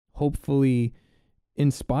hopefully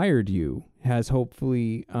inspired you, has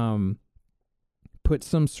hopefully put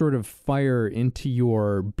some sort of fire into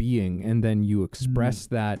your being, and then you express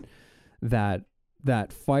that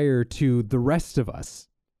fire to the rest of us,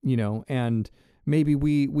 you know, and maybe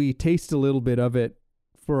we taste a little bit of it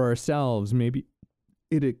for ourselves. Maybe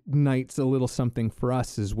it ignites a little something for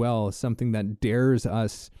us as well, something that dares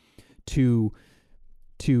us to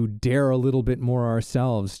dare a little bit more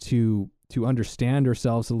ourselves, to understand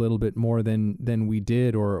ourselves a little bit more than we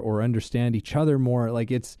did, or understand each other more. Like,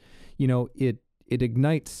 it's, you know, it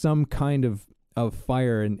ignites some kind of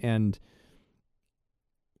fire, and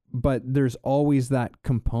but there's always that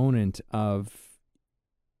component of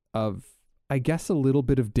I guess a little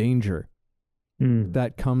bit of danger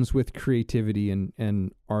that comes with creativity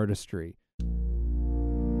and artistry.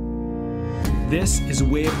 This is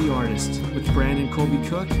Way of the Artist with Brandon Colby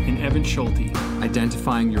Cook and Evan Schulte.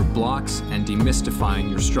 Identifying your blocks and demystifying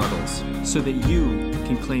your struggles so that you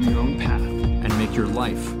can claim your own path and make your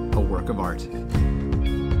life a work of art.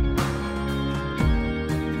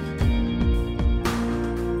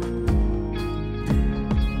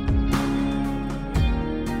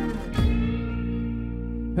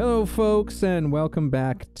 Hello, folks, and welcome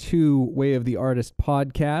back to Way of the Artist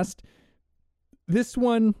podcast. This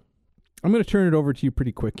one, I'm going to turn it over to you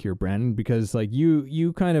pretty quick here, Brandon, because like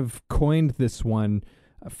you kind of coined this one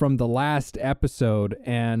from the last episode,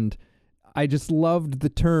 and I just loved the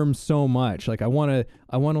term so much. Like, I want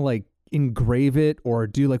to like engrave it or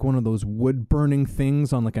do like one of those wood burning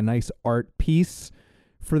things on like a nice art piece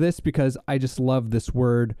for this, because I just love this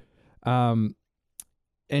word.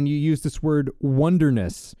 And you use this word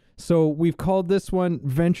wonderness. So we've called this one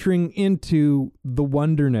Venturing into the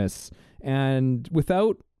Wonderness. And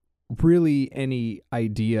without really any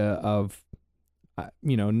idea of,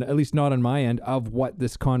 you know, at least not on my end, of what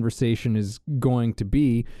this conversation is going to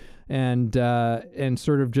be, and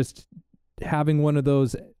sort of just having one of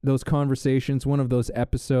those conversations, one of those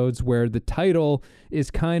episodes where the title is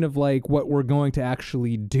kind of like what we're going to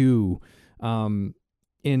actually do,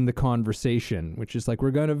 in the conversation, which is like,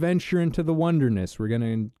 we're going to venture into the wonderness. We're going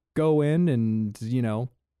to go in and, you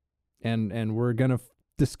know, and we're going to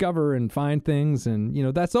discover and find things. And, you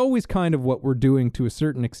know, that's always kind of what we're doing to a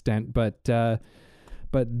certain extent. But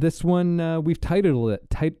this one, we've titled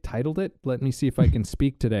it. Let me see if I can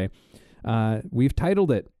speak today. We've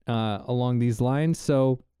titled it along these lines.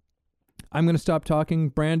 So I'm going to stop talking.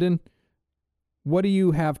 Brandon, what do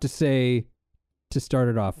you have to say to start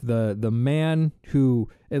it off? The man who,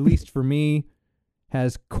 at least for me,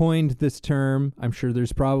 has coined this term. I'm sure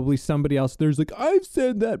there's probably somebody else there's like, I've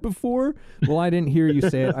said that before. Well, I didn't hear you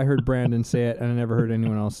say it. I heard Brandon say it, and I never heard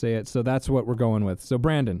anyone else say it. So that's what we're going with. So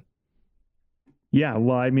Brandon. Yeah,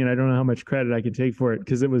 well, I mean, I don't know how much credit I could take for it,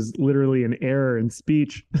 because it was literally an error in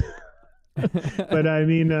speech. But I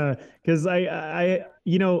mean, because I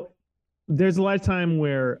you know, there's a lot of time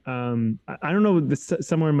where I don't know,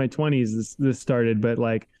 somewhere in my 20s this started, but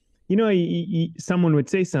like, you know, someone would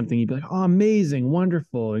say something, you'd be like, oh, amazing,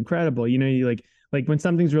 wonderful, incredible, you know, you like when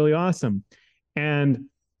something's really awesome. And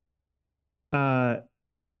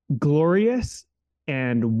glorious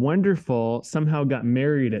and wonderful somehow got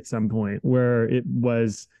married at some point, where it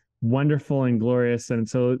was wonderful and glorious, and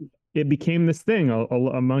so it became this thing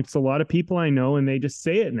amongst a lot of people I know, and they just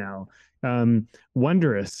say it now,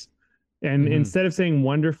 wondrous. And instead of saying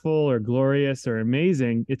wonderful or glorious or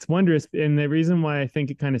amazing, it's wondrous. And the reason why I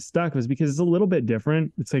think it kind of stuck was because it's a little bit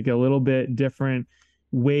different. It's like a little bit different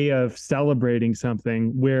way of celebrating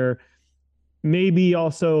something, where maybe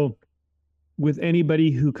also with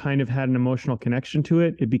anybody who kind of had an emotional connection to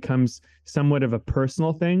it, it becomes somewhat of a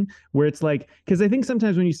personal thing, where it's like, because I think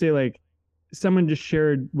sometimes when you say, like, someone just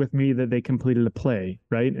shared with me that they completed a play,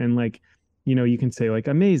 right? And like, you know, you can say like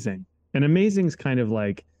amazing, and amazing is kind of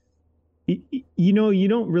like, you know, you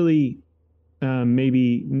don't really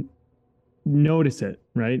maybe notice it,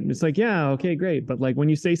 right? It's like, yeah, okay, great. But like when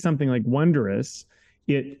you say something like wondrous,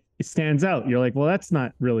 it stands out. You're like, well, that's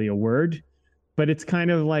not really a word, but it's kind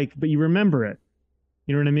of like, but you remember it.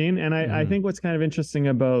 You know what I mean? And I think what's kind of interesting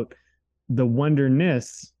about the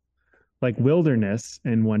wonderness, like wilderness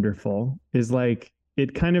and wonderful, is like,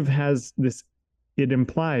 it kind of has this, it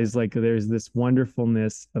implies like there's this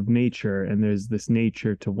wonderfulness of nature, and there's this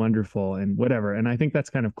nature to wonderful and whatever. And I think that's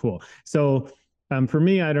kind of cool. So for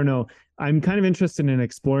me, I don't know, I'm kind of interested in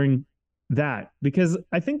exploring that, because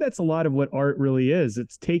I think that's a lot of what art really is.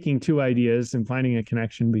 It's taking two ideas and finding a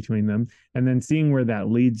connection between them, and then seeing where that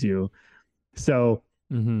leads you. So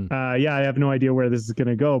yeah, I have no idea where this is going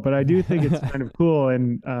to go, but I do think it's kind of cool.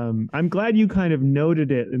 And I'm glad you kind of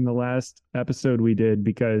noted it in the last episode we did,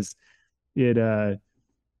 because it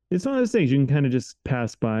it's one of those things you can kind of just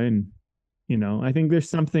pass by. And I think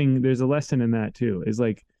there's a lesson in that too, is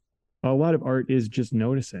like a lot of art is just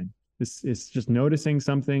noticing. It's just noticing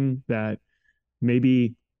something that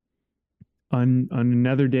maybe on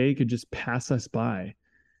another day could just pass us by.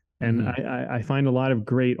 And I find a lot of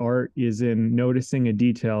great art is in noticing a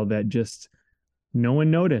detail that just no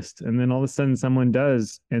one noticed, and then all of a sudden someone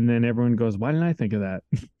does, and then everyone goes, why didn't I think of that?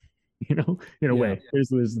 In a way,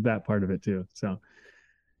 there's that part of it too. So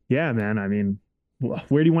yeah, man, I mean,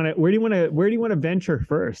 where do you want to venture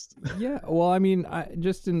first? Yeah, well, I mean,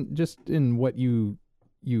 just in what you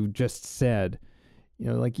just said,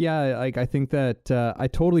 like, yeah, like I think that I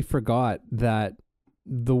totally forgot that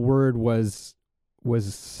the word was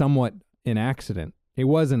somewhat an accident. It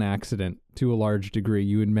was an accident to a large degree.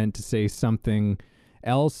 You had meant to say something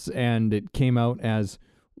else, and it came out as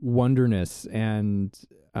wonderness, and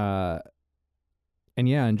yeah,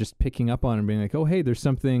 and just picking up on it and being like, oh, hey, there's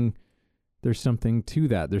something to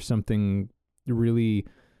that. There's something really,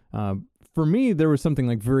 for me, there was something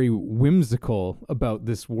like very whimsical about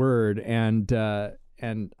this word, and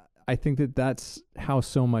I think that that's how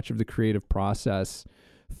so much of the creative process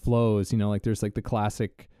flows. Like there's like the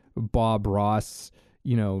classic Bob Ross,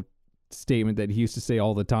 statement that he used to say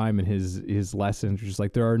all the time in his lessons, which is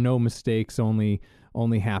like, there are no mistakes, only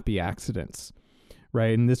happy accidents,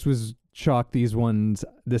 right? And this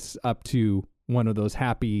up to one of those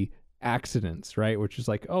happy accidents, right? Which is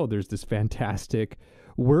like, oh, there's this fantastic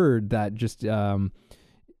word that just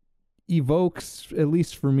evokes, at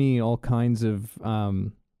least for me, all kinds of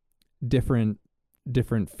different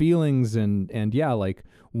feelings and yeah, like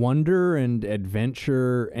wonder and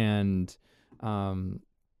adventure and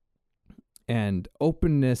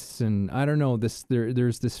openness, and I don't know,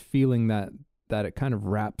 there's this feeling that it kind of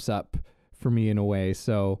wraps up for me in a way.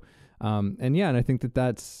 So and yeah, and I think that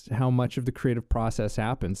that's how much of the creative process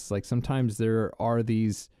happens. Like sometimes there are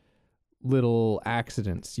these little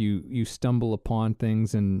accidents, you stumble upon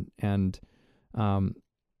things, and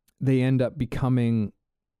they end up becoming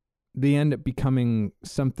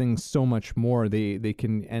something so much more. They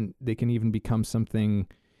can even become something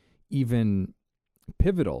even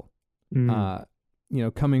pivotal.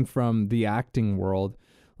 Coming from the acting world,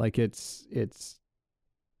 like it's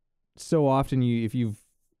so often, if you've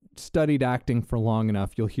studied acting for long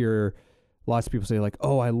enough, you'll hear lots of people say like,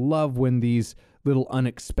 oh, I love when these little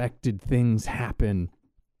unexpected things happen.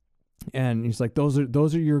 And he's like, those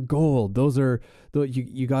are your gold. Those are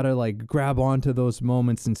you gotta like grab onto those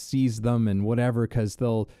moments and seize them and whatever, because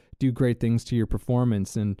they'll do great things to your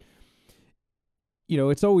performance. And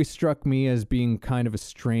it's always struck me as being kind of a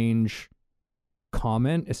strange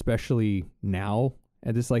comment, especially now.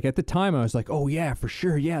 And this, like, at the time I was like, oh yeah, for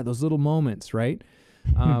sure, yeah, those little moments, right?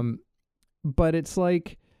 But it's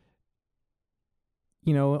like,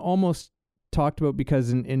 almost talked about,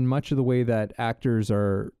 because in much of the way that actors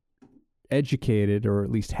are educated, or at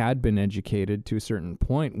least had been educated to a certain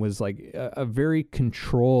point, was like a very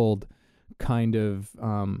controlled kind of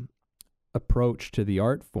approach to the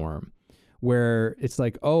art form, where it's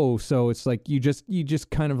like, oh, so it's like you just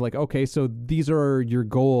kind of like, okay, so these are your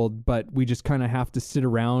gold, but we just kind of have to sit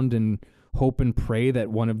around and hope and pray that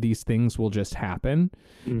one of these things will just happen,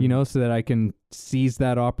 so that I can seize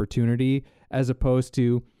that opportunity, as opposed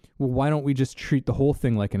to, well, why don't we just treat the whole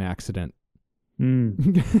thing like an accident?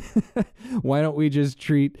 Why don't we just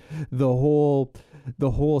treat the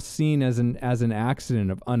whole scene as an accident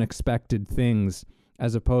of unexpected things,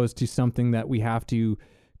 as opposed to something that we have to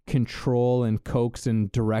control and coax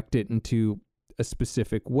and direct it into a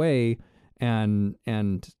specific way, and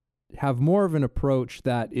have more of an approach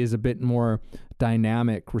that is a bit more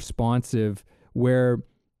dynamic, responsive, where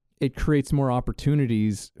it creates more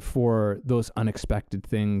opportunities for those unexpected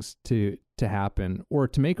things to happen, or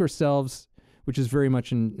to make ourselves, which is very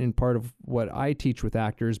much in part of what I teach with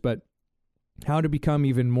actors, but how to become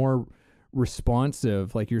even more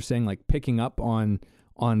responsive, like you're saying, like picking up on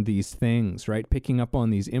these things, right? Picking up on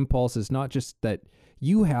these impulses, not just that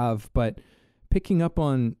you have, but picking up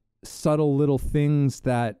on subtle little things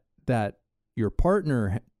that your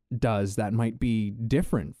partner does that might be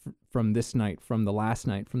different from this night, from the last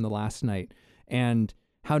night. And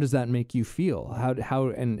how does that make you feel? How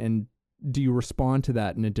and do you respond to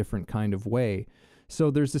that in a different kind of way?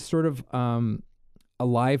 So there's this sort of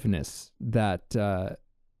aliveness that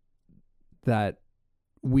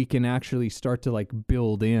we can actually start to like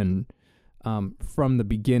build in from the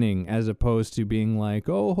beginning, as opposed to being like,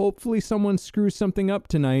 oh, hopefully someone screws something up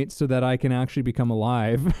tonight so that I can actually become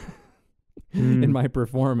alive in my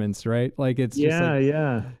performance, right? Like it's just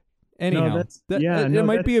yeah. Anyhow, it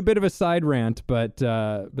might be a bit of a side rant, but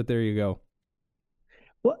there you go.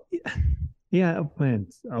 Well, Yeah, man,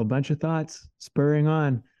 a bunch of thoughts spurring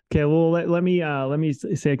on. Okay, well let me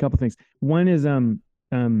say a couple things. One is um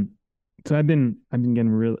so I've been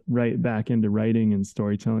getting right back into writing and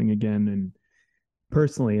storytelling again and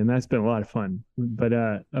personally, and that's been a lot of fun. But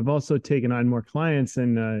I've also taken on more clients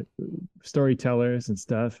and storytellers and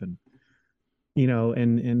stuff, and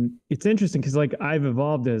and it's interesting because like I've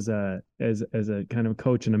evolved as a kind of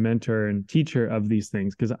coach and a mentor and teacher of these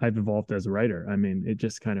things because I've evolved as a writer. I mean, it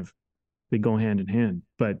just kind of they go hand in hand.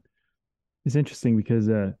 But it's interesting because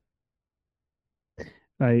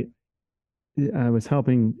I I was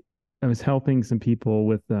helping some people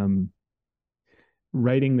with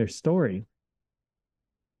writing their story,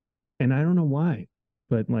 and I don't know why,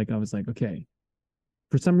 but like I was like, okay,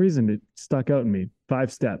 for some reason it stuck out in me.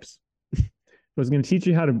 5 steps. I was going to teach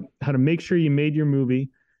you how to make sure you made your movie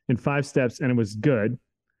in 5 steps, and it was good.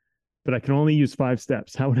 But I can only use 5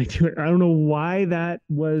 steps. How would I do it? I don't know why that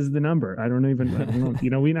was the number. I don't even, I don't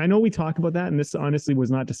know. I know we talk about that, and this honestly was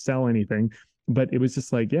not to sell anything, but it was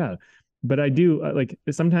just like, yeah. But I do like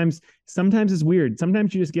sometimes it's weird.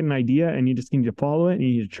 Sometimes you just get an idea and you just need to follow it and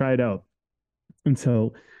you need to try it out. And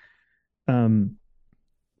so, I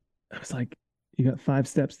was like, you got 5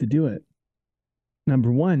 steps to do it.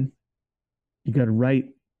 Number one, you got to write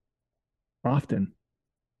often.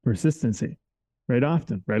 Persistency. Write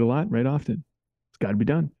often, write a lot, write often. It's got to be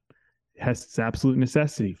done. It's absolute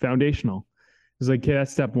necessity, foundational. It's like, okay,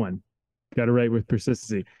 that's step one. Got to write with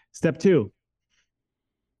persistency. Step two,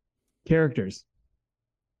 characters.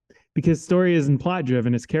 Because story isn't plot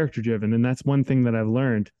driven, it's character driven. And that's one thing that I've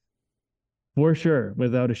learned for sure,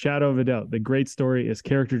 without a shadow of a doubt. The great story is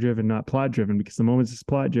character driven, not plot driven, because the moment it's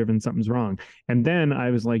plot driven, something's wrong. And then I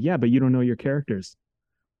was like, yeah, but you don't know your characters.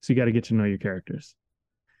 So you got to get to know your characters.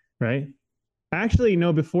 Right? Actually,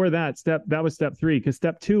 no, before that was step 3, because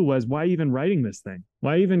step 2 was, why even writing this thing?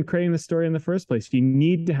 Why even creating the story in the first place? You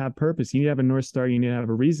need to have purpose. You need to have a North Star. You need to have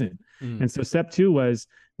a reason. And so step 2 was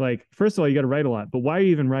like, first of all, you got to write a lot, but why are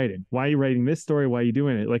you even writing? Why are you writing this story? Why are you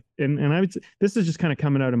doing it? Like, and I would, this is just kind of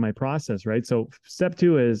coming out of my process, right? So step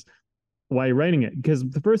 2 is, why are you writing it? Because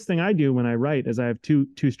the first thing I do when I write is I have two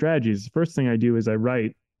strategies. The first thing I do is I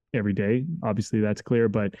write every day. Obviously that's clear,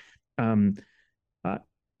 but,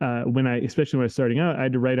 especially when I was starting out, I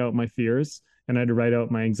had to write out my fears and I had to write out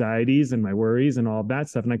my anxieties and my worries and all of that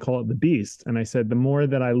stuff. And I call it the beast. And I said, the more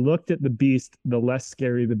that I looked at the beast, the less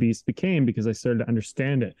scary the beast became, because I started to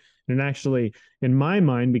understand it. And it actually, in my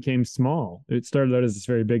mind, became small. It started out as this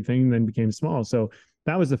very big thing, and then became small. So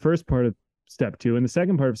that was the first part of step 2. And the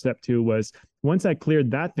second part of step 2 was, once I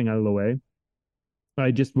cleared that thing out of the way,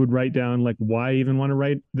 I just would write down, like, why I even want to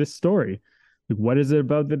write this story? What is it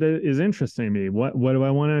about that is interesting me? What do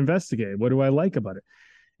I want to investigate? What do I like about it?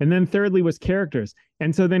 And then thirdly was characters.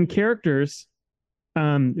 And so then characters,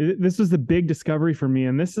 this was the big discovery for me.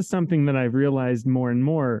 And this is something that I've realized more and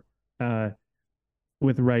more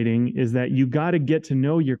with writing, is that you got to get to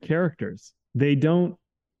know your characters. They don't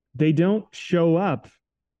show up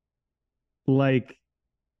like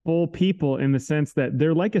full people, in the sense that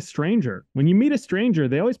they're like a stranger. When you meet a stranger,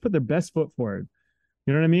 they always put their best foot forward.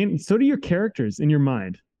 You know what I mean? So do your characters in your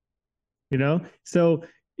mind, So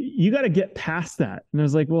you got to get past that. And I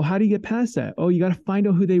was like, well, how do you get past that? Oh, you got to find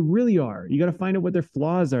out who they really are. You got to find out what their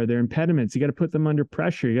flaws are, their impediments. You got to put them under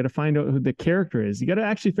pressure. You got to find out who the character is. You got to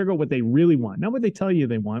actually figure out what they really want, not what they tell you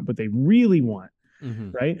they want, but they really want. Mm-hmm.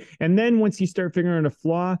 Right. And then once you start figuring out a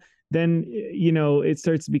flaw, then, it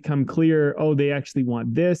starts to become clear, oh, they actually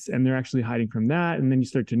want this and they're actually hiding from that. And then you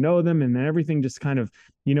start to know them, and then everything just kind of,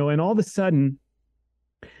 and all of a sudden,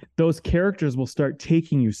 those characters will start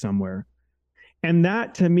taking you somewhere. And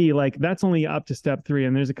that, to me, like, that's only up to step 3,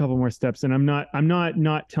 and there's a couple more steps. And I'm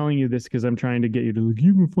not telling you this because I'm trying to get you to, like,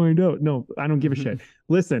 you can find out. No, I don't give a shit.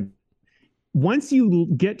 Listen, once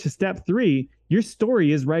you get to step 3, your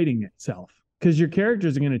story is writing itself, because your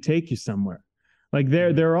characters are going to take you somewhere. Like,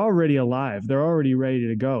 they're already alive. They're already ready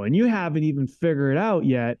to go. And you haven't even figured out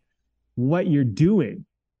yet what you're doing.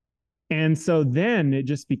 And so then it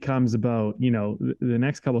just becomes about, the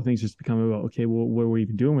next couple of things just become about, okay, well, what are we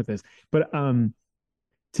even doing with this? But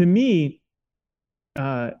to me,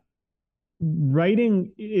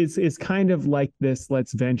 writing is kind of like this,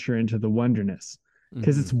 let's venture into the wonderness,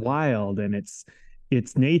 because it's wild, and it's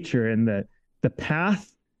nature, and the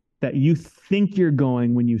path that you think you're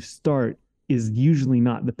going when you start is usually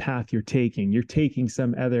not the path you're taking. You're taking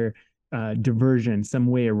some other diversion, some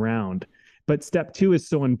way around. But step 2 is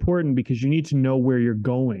so important, because you need to know where you're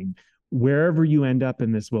going, wherever you end up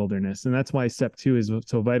in this wilderness. And that's why step 2 is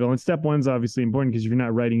so vital. And step 1 is obviously important, because if you're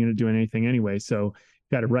not writing, you're not doing anything anyway. So you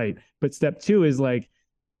got to write. But step 2 is like,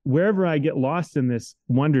 wherever I get lost in this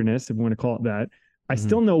wonderness, if we want to call it that, I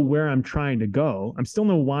still know where I'm trying to go. I still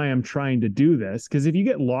know why I'm trying to do this. Because if you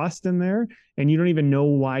get lost in there and you don't even know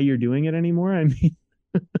why you're doing it anymore, I mean,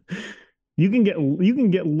 you can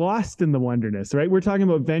get lost in the wonderness, right? We're talking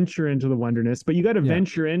about venture into the wonderness, but you got to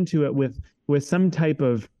venture into it with some type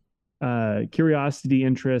of curiosity,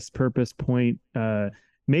 interest, purpose, point.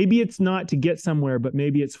 Maybe it's not to get somewhere, but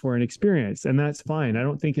maybe it's for an experience, and that's fine. I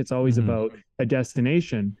don't think it's always about a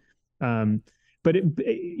destination. But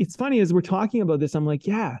it's funny, as we're talking about this, I'm like,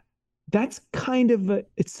 yeah, that's kind of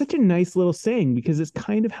it's such a nice little saying, because it's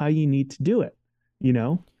kind of how you need to do it, you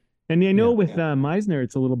know? And I know with Meisner,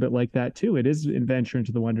 it's a little bit like that too. It is adventure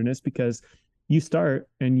into the wilderness, because you start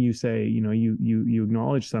and you say, you know, you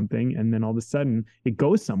acknowledge something, and then all of a sudden it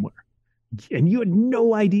goes somewhere, and you had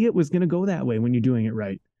no idea it was going to go that way when you're doing it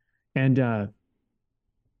right. And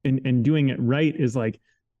doing it right is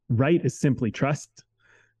simply trust.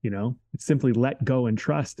 You know, it's simply let go and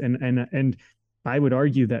trust. And I would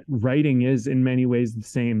argue that writing is in many ways the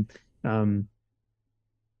same.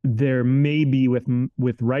 There may be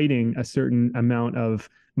with writing a certain amount of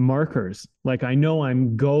markers. Like, I know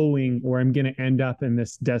I'm going, or I'm going to end up in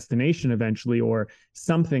this destination eventually, or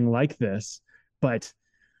something like this, but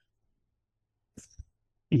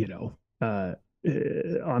you know,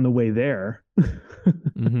 on the way there,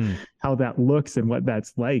 how that looks and what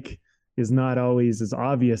that's like is not always as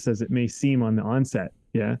obvious as it may seem on the onset.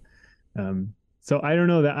 Yeah. So I don't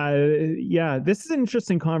know that this is an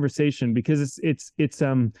interesting conversation, because it's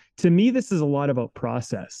to me, this is a lot about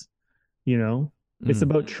process, you know, it's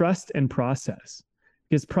about trust and process,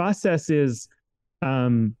 because process is,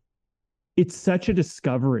 it's such a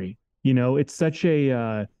discovery, you know, it's such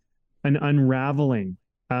an unraveling,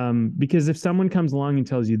 because if someone comes along and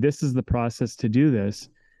tells you this is the process to do this,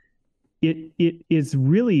 it is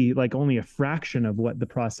really like only a fraction of what the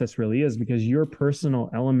process really is, because your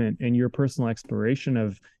personal element and your personal exploration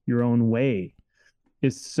of your own way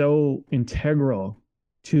is so integral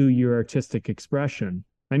to your artistic expression.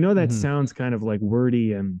 I know that sounds kind of like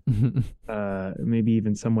wordy and maybe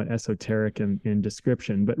even somewhat esoteric in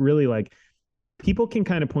description, but really, like, people can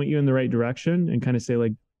kind of point you in the right direction and kind of say,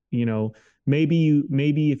 like, you know,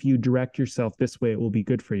 maybe if you direct yourself this way, it will be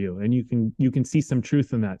good for you, and you can see some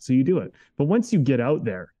truth in that, so you do it. But once you get out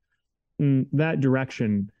there, that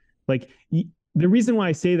direction, like, the reason why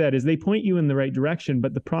I say that is they point you in the right direction,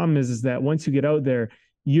 but the problem is that once you get out there,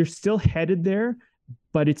 you're still headed there,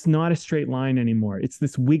 but it's not a straight line anymore. It's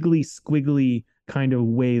this wiggly, squiggly kind of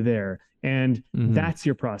way there, and that's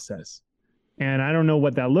your process. And I don't know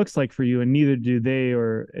what that looks like for you, and neither do they,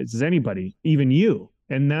 or does anybody, even you.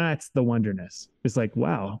 And that's the wonderness. It's like,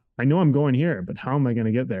 wow, I know I'm going here, but how am I going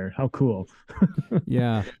to get there? How cool.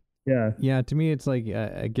 Yeah. Yeah. Yeah. To me, it's like,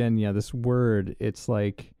 again, this word, it's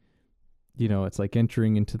like, you know, it's like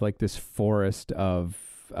entering into like this forest of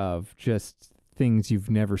just things you've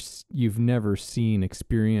never seen,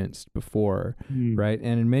 experienced before. Right.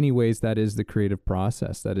 And in many ways, that is the creative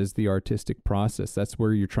process. That is the artistic process. That's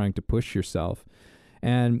where you're trying to push yourself.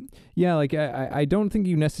 And yeah, like, I don't think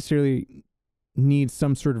you necessarily need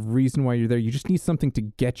some sort of reason why you're there. You just need something to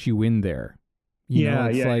get you in there.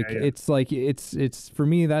 It's like it's for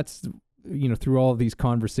me, that's, you know, through all of these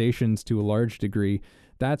conversations, to a large degree,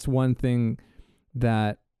 that's one thing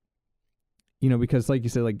that, you know, because like you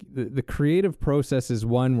said, like the creative process is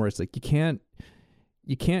one where it's like you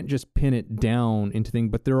can't just pin it down into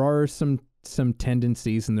things, but there are some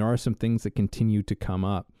tendencies, and there are some things that continue to come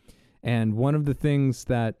up. And one of the things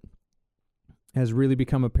that has really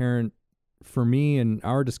become apparent for me in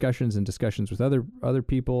our discussions and discussions with other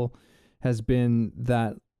people has been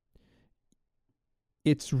that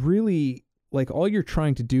it's really like all you're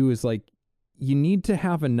trying to do is like, you need to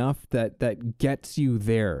have enough that gets you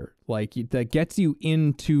there, like that gets you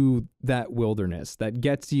into that wilderness, that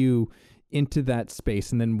gets you into that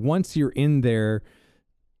space. And then once you're in there,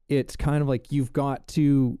 it's kind of like you've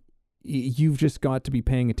just got to be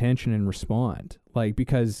paying attention and respond, like,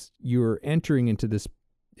 because you're entering into this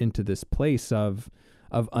place of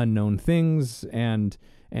unknown things, and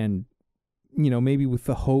you know, maybe with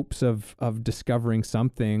the hopes of discovering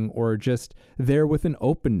something, or just there with an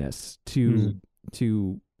openness to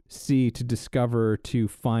see, to discover, to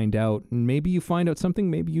find out. And maybe you find out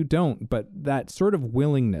something, maybe you don't, but that sort of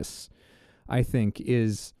willingness, I think,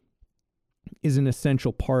 is an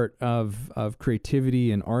essential part of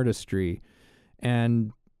creativity and artistry.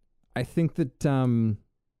 And I think that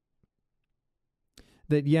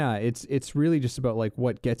it's really just about like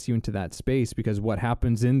what gets you into that space, because what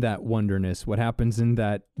happens in that wonderness, what happens in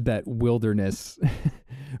that wilderness,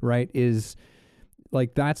 right, is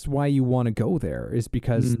like that's why you want to go there, is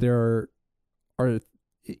because there are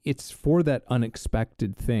it's for that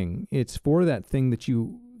unexpected thing. It's for that thing that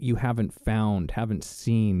you haven't found, haven't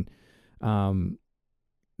seen.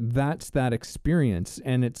 That's that experience.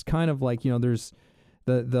 And it's kind of like, there's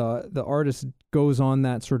the artist goes on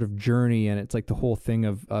that sort of journey, and it's like the whole thing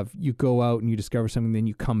of you go out and you discover something, then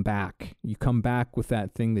you come back with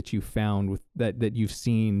that thing that you found, with that you've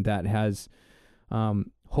seen, that has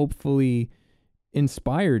hopefully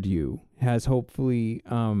inspired you, has hopefully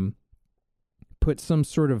put some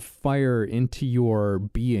sort of fire into your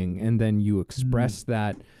being, and then you express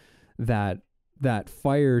that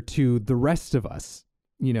fire to the rest of us,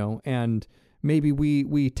 and maybe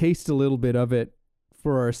we taste a little bit of it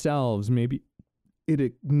for ourselves. Maybe it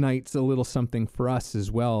ignites a little something for us as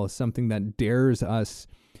well, something that dares us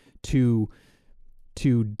to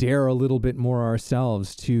dare a little bit more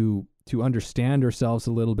ourselves, to understand ourselves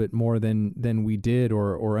a little bit more than we did,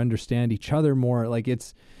 or understand each other more. Like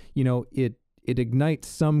it's, it ignites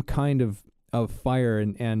some kind of fire,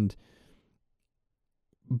 and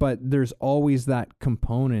but there's always that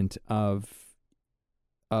component of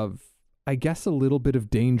I guess a little bit of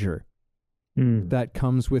danger that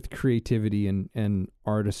comes with creativity and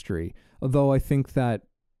artistry. Although I think that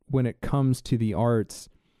when it comes to the arts,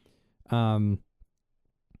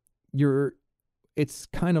 it's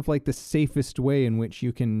kind of like the safest way in which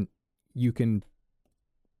you can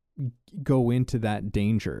go into that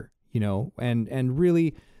danger, and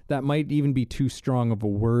really that might even be too strong of a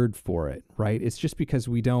word for it, right? It's just because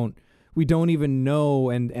we don't even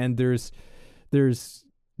know, and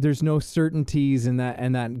there's no certainties in that,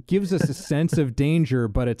 and that gives us a sense of danger.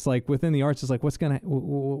 But it's like within the arts, it's like, what's gonna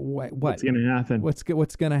happen?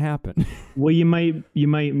 What's gonna happen? Well, you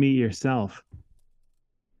might meet yourself,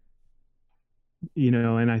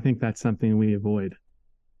 and I think that's something we avoid.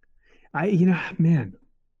 Man,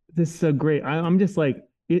 this is so great. I'm just like,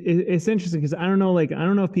 it's interesting because I don't know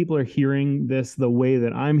if people are hearing this the way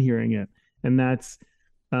that I'm hearing it, and that's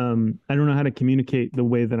I don't know how to communicate the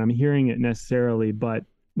way that I'm hearing it necessarily, but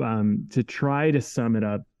to try to sum it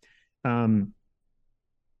up,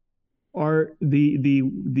 art,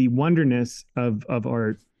 the wonderness of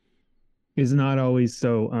art is not always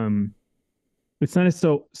so it's not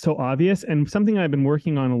so obvious. And something I've been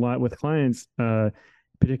working on a lot with clients,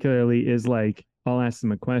 particularly, is like, I'll ask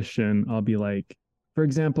them a question. I'll be like, for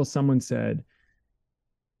example, someone said,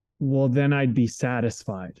 well, then I'd be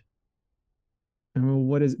satisfied. And well,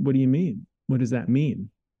 what do you mean? What does that mean?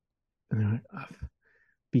 And they're like, oh,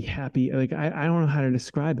 be happy. Like, I don't know how to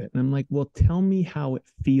describe it. And I'm like, well, tell me how it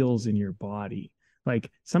feels in your body. Like,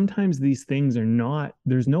 sometimes these things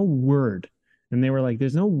there's no word. And they were like,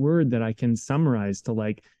 there's no word that I can summarize to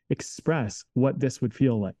like express what this would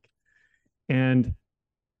feel like. And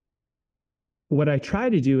what I try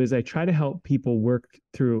to do is I try to help people work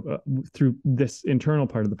through this internal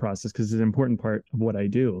part of the process, because it's an important part of what I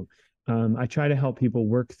do. I try to help people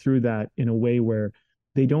work through that in a way where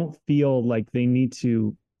they don't feel like they need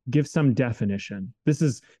to give some definition. This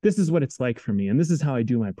is what it's like for me, and this is how I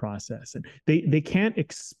do my process. And they can't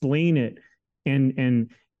explain it, and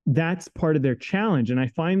that's part of their challenge. And I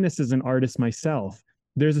find this as an artist myself.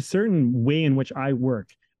 There's a certain way in which I work,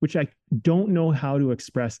 which I don't know how to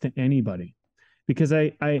express to anybody, because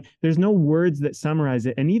I there's no words that summarize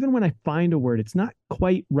it. And even when I find a word, it's not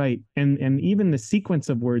quite right. And even the sequence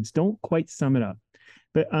of words don't quite sum it up.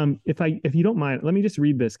 But if you don't mind, let me just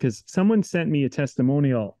read this, because someone sent me a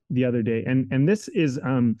testimonial the other day, and this is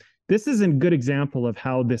a good example of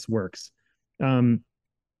how this works.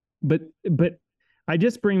 But I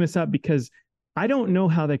just bring this up because I don't know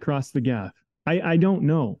how they crossed the gap. I don't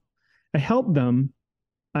know. I helped them.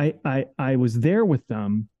 I was there with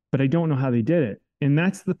them, but I don't know how they did it. And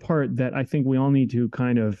that's the part that I think we all need to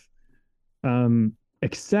kind of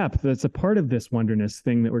accept. That's a part of this wonderness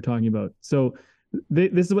thing that we're talking about. So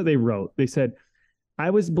this is what they wrote. They said, I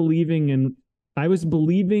was believing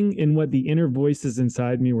in what the inner voices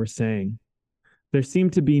inside me were saying. There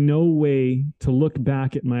seemed to be no way to look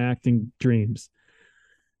back at my acting dreams.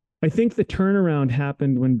 I think the turnaround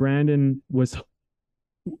happened when Brandon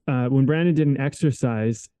did an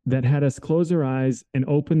exercise that had us close our eyes and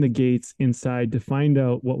open the gates inside to find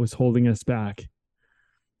out what was holding us back.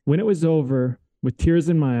 When it was over, with tears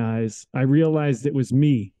in my eyes, I realized it was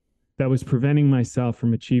me that was preventing myself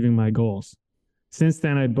from achieving my goals. Since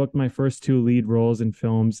then, I booked my first 2 lead roles in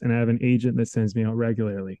films, and I have an agent that sends me out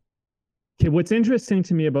regularly. Okay, what's interesting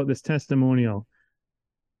to me about this testimonial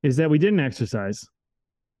is that we did an exercise,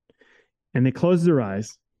 and they closed their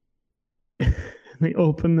eyes, they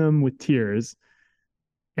opened them with tears,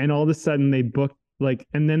 and all of a sudden they booked Like,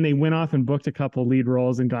 and then they went off and booked a couple lead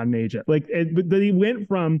roles and got an agent. Like, but they went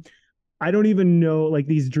from, I don't even know, like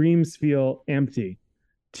these dreams feel empty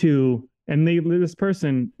to, and this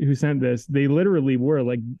person who sent this, they literally were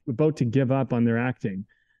like about to give up on their acting.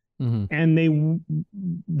 And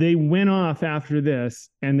they went off after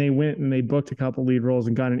this, and they went and they booked a couple lead roles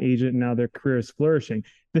and got an agent, and now their career is flourishing.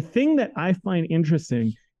 The thing that I find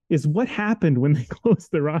interesting is what happened when they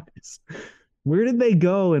closed their eyes. Where did they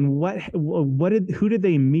go, and who did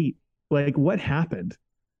they meet? Like, what happened?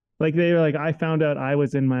 Like, they were like, I found out I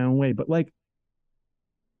was in my own way, but like,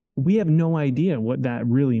 we have no idea what that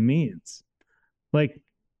really means. Like,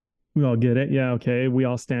 we all get it. Yeah. Okay. We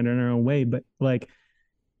all stand in our own way, but like,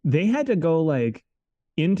 they had to go like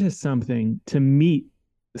into something to meet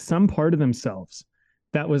some part of themselves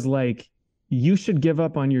that was like, you should give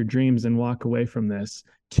up on your dreams and walk away from this,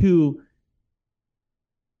 to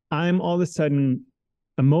I'm all of a sudden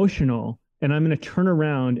emotional and I'm going to turn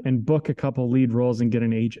around and book a couple lead roles and get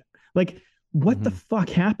an agent. Like, what the fuck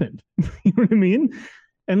happened? You know what I mean?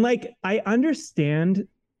 And like, I understand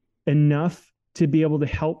enough to be able to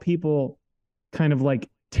help people kind of like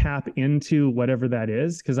tap into whatever that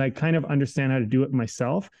is, because I kind of understand how to do it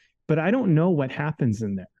myself, but I don't know what happens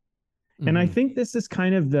in there. And I think this is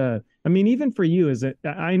kind of I mean, even for you,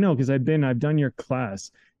 I know, because I've done your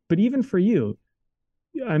class, but even for you,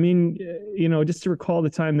 I mean, you know, just to recall the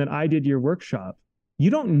time that I did your workshop, you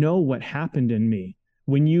don't know what happened in me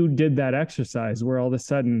when you did that exercise, where all of a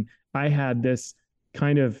sudden I had this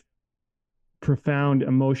kind of profound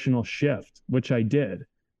emotional shift, which I did.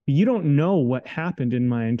 You don't know what happened in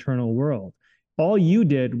my internal world. All you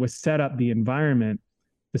did was set up the environment,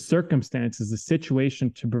 the circumstances, the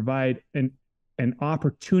situation to provide an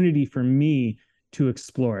opportunity for me to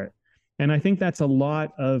explore it. And I think that's a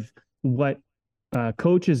lot of what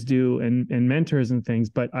coaches do and mentors and things.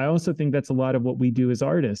 But I also think that's a lot of what we do as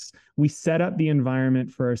artists. We set up the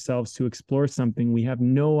environment for ourselves to explore something we have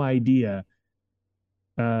no idea.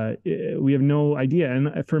 And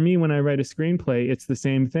for me, when I write a screenplay, it's the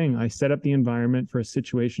same thing. I set up the environment for a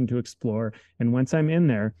situation to explore, and once I'm in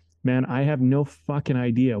there, man, I have no fucking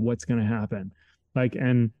idea what's going to happen. Like,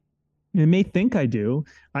 and I may think I do.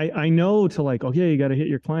 I know to like, okay, you got to hit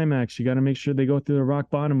your climax, you got to make sure they go through the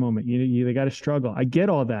rock bottom moment, they got to struggle. I get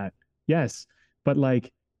all that, yes, but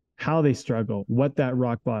like, how they struggle, what that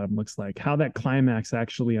rock bottom looks like, how that climax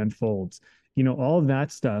actually unfolds, you know, all of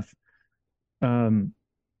that stuff.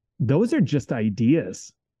 Those are just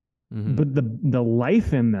ideas, but the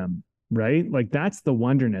life in them, right? Like, that's the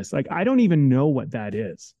wonderness. Like, I don't even know what that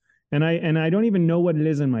is. And I don't even know what it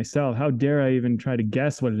is in myself. How dare I even try to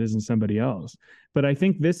guess what it is in somebody else? But I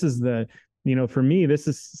think this is for me, this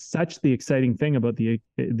is such the exciting thing about the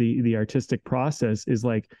artistic process, is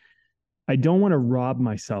like, I don't want to rob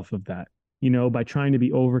myself of that, by trying to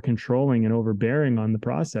be over controlling and overbearing on the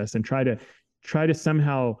process, and try to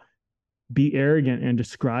somehow be arrogant and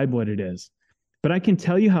describe what it is. But I can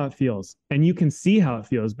tell you how it feels, and you can see how it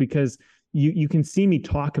feels, because you can see me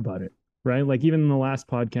talk about it, right? Like, even in the last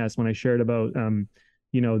podcast, when I shared about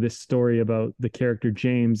this story about the character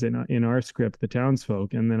James in our script, The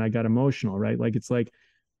Townsfolk, and then I got emotional, right? Like, it's like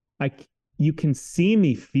you can see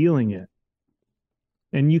me feeling it,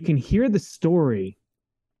 and you can hear the story,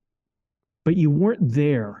 but you weren't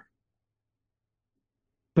there.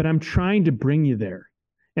 But I'm trying to bring you there.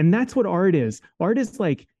 And that's what art is. Art is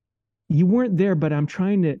like, you weren't there, but I'm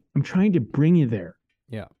trying to bring you there.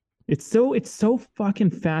 Yeah. It's so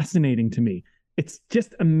fucking fascinating to me. It's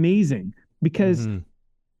just amazing, because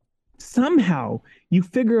somehow you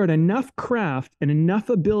figure out enough craft and enough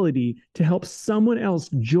ability to help someone else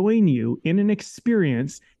join you in an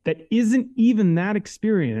experience that isn't even that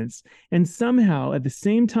experience. And somehow at the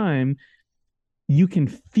same time, you can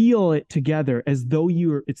feel it together as though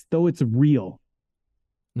it's real.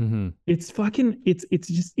 It's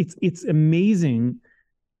amazing.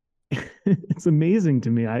 It's amazing to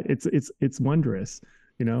me. It's wondrous,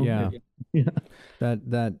 Yeah. Yeah.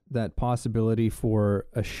 That possibility for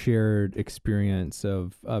a shared experience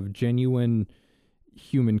of genuine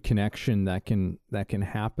human connection that can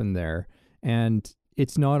happen there. And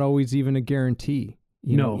it's not always even a guarantee.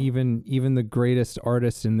 You know, even the greatest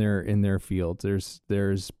artists in their fields,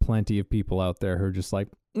 there's plenty of people out there who are just like,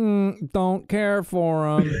 don't care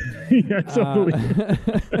for them. Yeah, totally.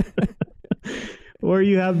 Or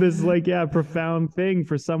you have this profound thing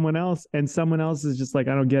for someone else, and someone else is just like,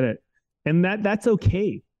 I don't get it. And that's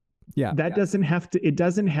okay. Yeah. It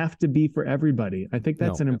doesn't have to be for everybody. I think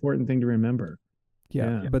that's an important thing to remember.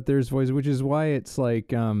 Yeah. But there's voices, which is why it's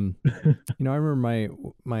like, I remember my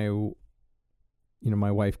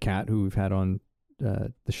wife, Kat, who we've had on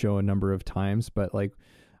the show a number of times, but like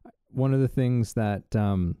one of the things that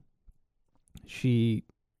she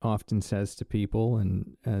often says to people,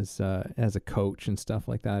 and as a coach and stuff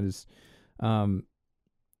like that, is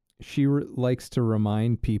she likes to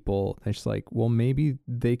remind people that she's like, well, maybe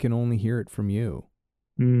they can only hear it from you,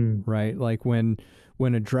 right? Like when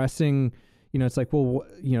addressing, it's like, well,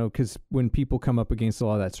 because when people come up against a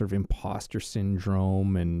lot of that sort of imposter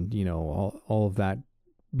syndrome and all of that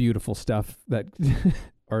beautiful stuff that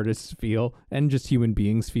artists feel and just human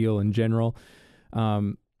beings feel in general,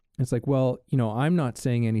 it's like, well, I'm not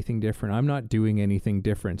saying anything different. I'm not doing anything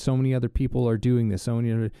different. So many other people are doing this.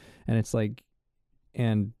 And it's like,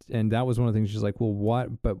 and that was one of the things she's like, well,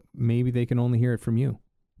 what? But maybe they can only hear it from you.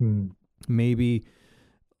 Maybe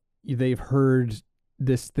they've heard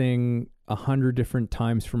this thing 100 different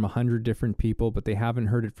times from 100 different people, but they haven't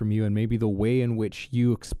heard it from you. And maybe the way in which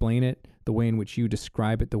you explain it, the way in which you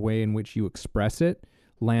describe it, the way in which you express it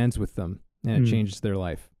lands with them, and it changes their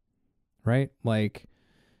life. Right? Like,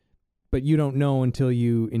 but you don't know until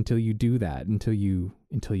you do that, until you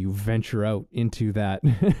venture out into that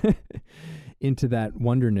into that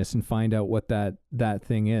wonderness and find out what that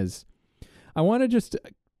thing is. I want to just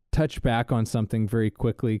touch back on something very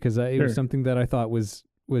quickly, because it was something that I thought was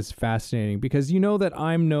fascinating, because that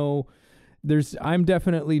I'm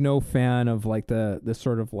definitely no fan of like the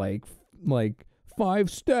sort of like 5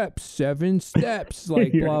 steps, 7 steps,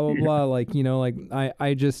 like blah blah blah, like like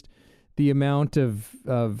I just, the amount of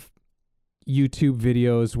YouTube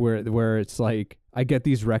videos where it's like I get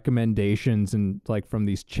these recommendations and like from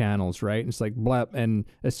these channels, right? And it's like blah, and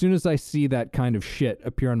as soon as I see that kind of shit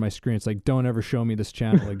appear on my screen, it's like, don't ever show me this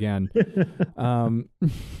channel again. I'm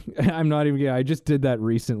not even, I just did that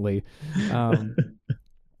recently. I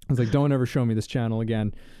was like, don't ever show me this channel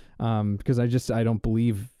again, because I don't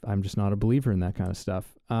believe, I'm just not a believer in that kind of stuff.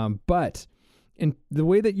 But in the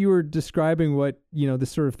way that you were describing what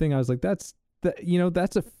this sort of thing, I was like, that's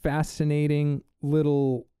a fascinating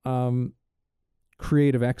little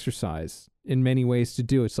creative exercise in many ways to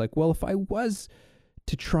do. It's like, well, if I was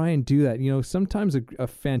to try and do that, sometimes a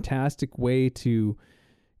fantastic way to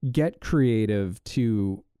get creative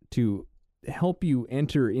to help you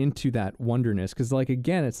enter into that wonderness. Because like,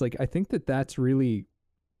 again, it's like, I think that's really,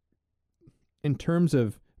 in terms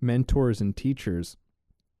of mentors and teachers,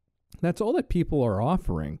 that's all that people are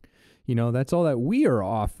offering. That's all that we are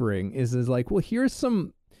offering is like, well, here's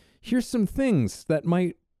some things that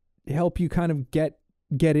might help you kind of get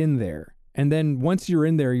in there. And then once you're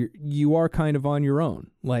in there, you are kind of on your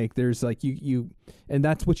own. Like there's like you and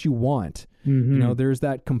that's what you want. There's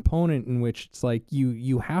that component in which it's like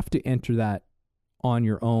you have to enter that on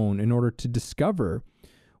your own in order to discover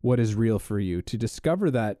what is real for you, to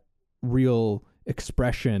discover that real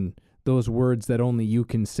expression, those words that only you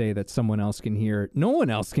can say, that someone else can hear. No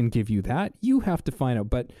one else can give you that. You have to find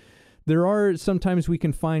out. But there are sometimes we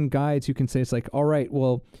can find guides who can say, it's like, all right,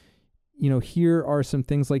 well, here are some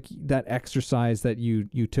things, like that exercise that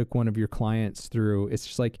you took one of your clients through. It's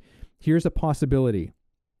just like, here's a possibility,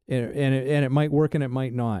 and it might work and it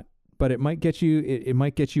might not, but it might get you. It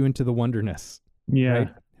might get you into the wonderness. Yeah, right?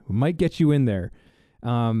 It might get you in there.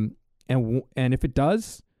 And if it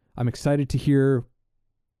does, I'm excited to hear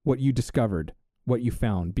what you discovered, what you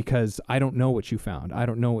found, because I don't know what you found. I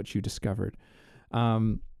don't know what you discovered.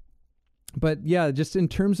 But yeah, just in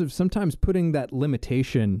terms of sometimes putting that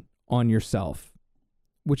limitation on yourself,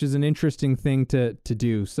 which is an interesting thing to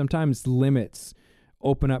do. Sometimes limits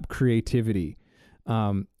open up creativity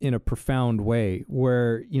in a profound way,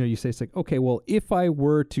 where, you say, it's like, okay, well, if I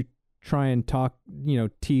were to try and talk,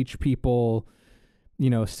 teach people,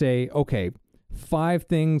 say, okay, 5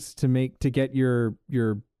 things to get your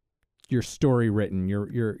story written,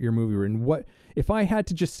 your movie written. What if I had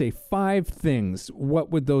to just say 5 things?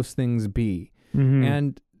 What would those things be?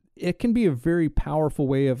 And it can be a very powerful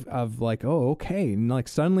way of like, oh, okay, and like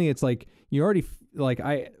suddenly it's like you already like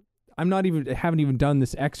haven't even done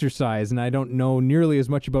this exercise, and I don't know nearly as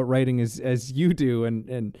much about writing as you do,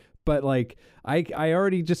 and but like I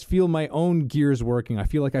already just feel my own gears working. I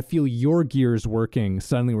feel your gears working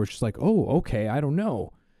suddenly. We're just like, oh, okay, I don't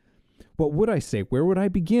know. What would I say? Where would I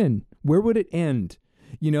begin? Where would it end?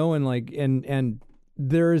 And like, and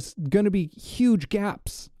there's going to be huge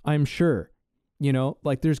gaps, I'm sure.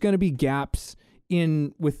 Like there's going to be gaps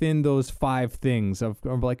within those 5 things of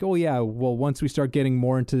like, oh yeah, well, once we start getting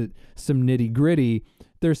more into some nitty gritty,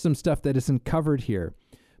 there's some stuff that isn't covered here.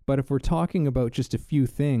 But if we're talking about just a few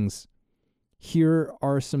things, here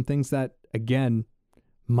are some things that, again,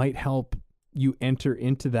 might help you enter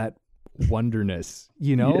into that wonderness,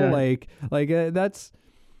 Yeah. like that's,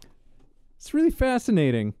 It's really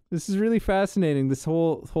fascinating. This is really fascinating. This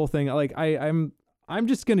whole thing. Like I'm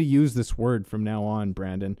just gonna use this word from now on,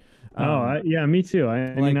 Brandon. Yeah, me too.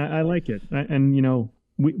 I mean, I like it, and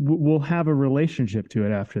we'll have a relationship to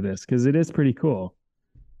it after this because it is pretty cool.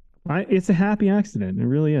 It's a happy accident. It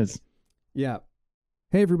really is. Yeah.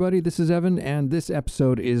 Hey everybody, this is Evan, and this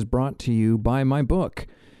episode is brought to you by my book.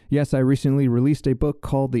 Yes, I recently released a book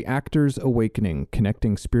called The Actor's Awakening: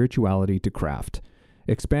 Connecting Spirituality to Craft.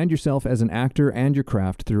 Expand yourself as an actor and your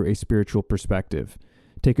craft through a spiritual perspective.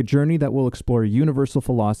 Take a journey that will explore universal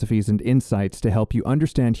philosophies and insights to help you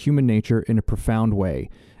understand human nature in a profound way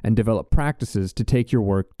and develop practices to take your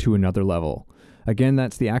work to another level. Again,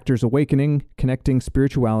 that's The Actor's Awakening: Connecting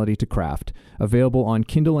Spirituality to Craft. Available on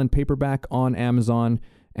Kindle and paperback on Amazon.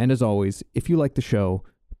 And as always, if you like the show,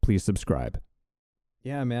 please subscribe.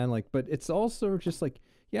 Yeah, man, but it's also just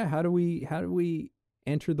how do we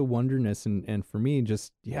enter the wonderness? And for me,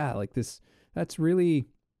 just, that's really,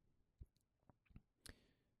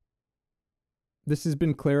 this has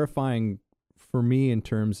been clarifying for me in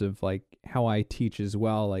terms of how I teach as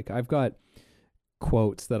well. I've got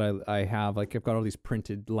quotes that I have, I've got all these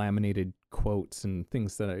printed laminated quotes and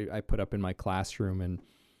things that I put up in my classroom.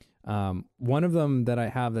 And one of them that I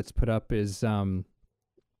have that's put up is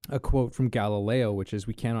a quote from Galileo, which is,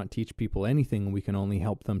 "We cannot teach people anything. We can only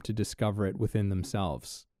help them to discover it within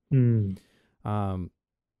themselves." I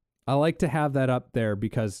like to have that up there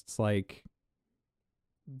because it's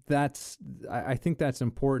I think that's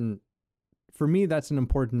important. For me, that's an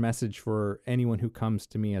important message for anyone who comes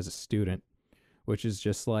to me as a student, which is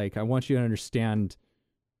just I want you to understand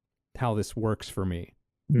how this works for me.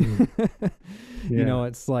 Yeah.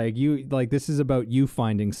 It's this is about you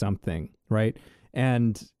finding something, right?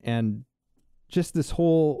 And just this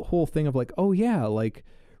whole thing of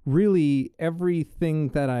really everything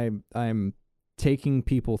that I'm taking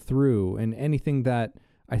people through, and anything that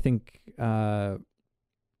I think,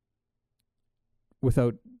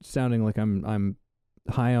 without sounding like I'm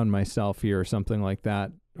high on myself here or something like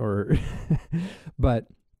that, or but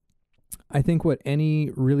I think what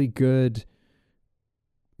any really good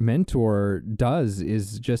mentor does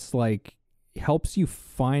is just helps you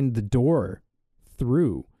find the door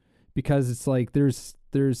through, because it's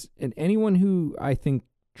and anyone who I think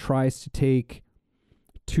tries to take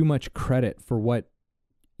too much credit for what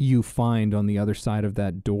you find on the other side of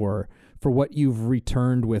that door, for what you've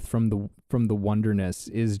returned with from the wonderness,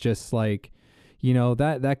 is just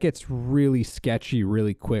that gets really sketchy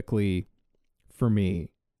really quickly for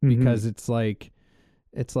me. Because it's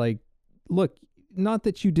look, not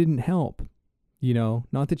that you didn't help,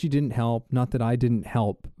 not that you didn't help, not that I didn't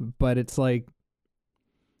help, but it's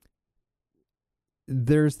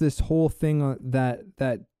there's this whole thing that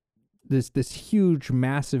this huge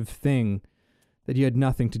massive thing that you had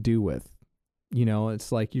nothing to do with.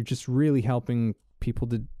 It's you're just really helping people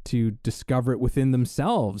to discover it within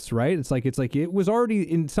themselves, right? It's it was already,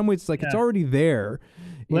 in some ways, it's already there.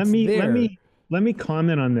 Let me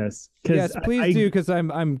comment on this. Yes, please do, because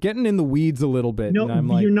I'm getting in the weeds a little bit. No, and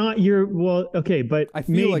okay, but I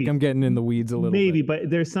feel like I'm getting in the weeds a little bit. But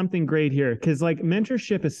there's something great here, because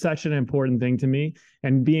mentorship is such an important thing to me,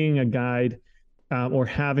 and being a guide or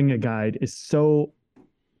having a guide is so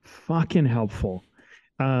fucking helpful.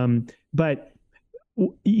 But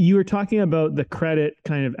you were talking about the credit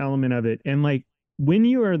kind of element of it, and when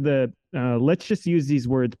you are the let's just use these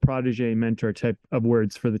words, protege, mentor type of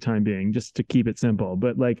words for the time being, just to keep it simple.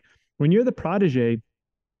 But when you're the protege,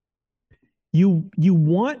 you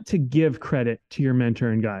want to give credit to your mentor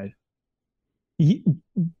and guide. And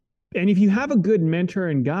if you have a good mentor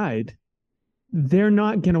and guide, they're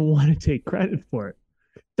not going to want to take credit for it.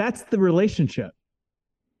 That's the relationship.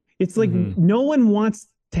 It's no one wants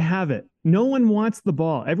to have it. No one wants the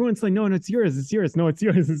ball. Everyone's no, it's yours. It's yours. No, it's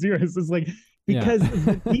yours. It's yours. It's because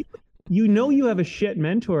you have a shit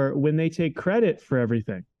mentor when they take credit for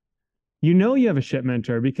everything. You have a shit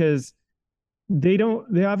mentor because they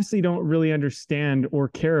obviously don't really understand or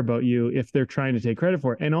care about you if they're trying to take credit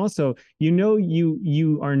for it. And also,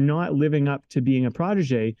 you are not living up to being a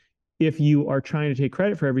protege if you are trying to take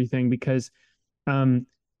credit for everything, because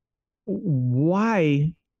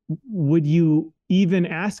why would you even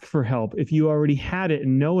ask for help if you already had it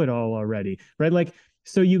and know it all already, right?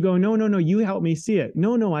 So you go, no, you helped me see it.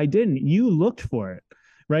 No, I didn't. You looked for it,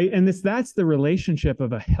 right? And that's the relationship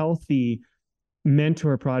of a healthy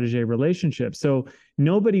mentor-protege relationship. So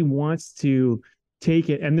nobody wants to take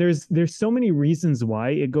it. And there's so many reasons why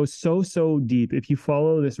it goes so deep if you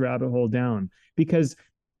follow this rabbit hole down, because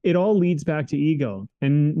it all leads back to ego.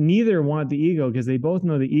 And neither want the ego, because they both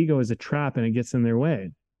know the ego is a trap and it gets in their way.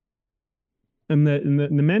 the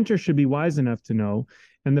mentor should be wise enough to know,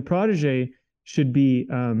 and the protege should be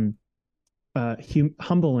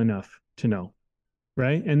humble enough to know,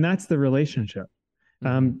 right? And that's the relationship.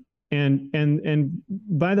 And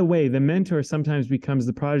by the way, the mentor sometimes becomes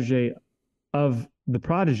the protege of the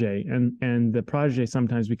protege, and the protege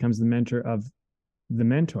sometimes becomes the mentor of the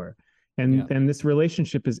mentor, and this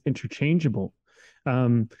relationship is interchangeable.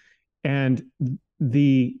 And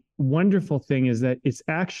the wonderful thing is that it's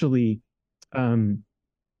actually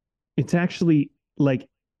like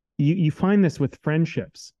you find this with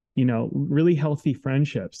friendships, really healthy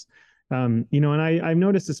friendships. And I've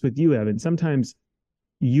noticed this with you, Evan. Sometimes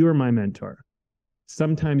you're my mentor,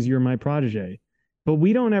 sometimes you're my protege, but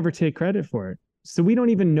we don't ever take credit for it. So we don't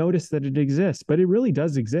even notice that it exists, but it really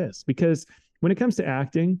does exist, because when it comes to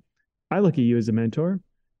acting, I look at you as a mentor,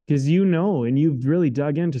 because and you've really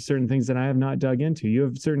dug into certain things that I have not dug into. You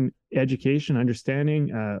have certain education,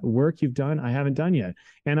 understanding, work you've done I haven't done yet.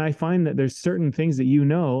 And I find that there's certain things that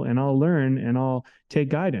and I'll learn and I'll take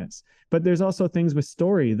guidance. But there's also things with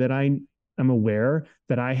story that I am aware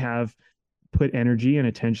that I have put energy and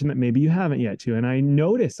attention that maybe you haven't yet to. And I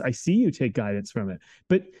see you take guidance from it.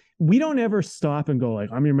 But we don't ever stop and go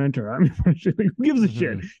like, I'm your mentor. I'm your mentor. Who gives a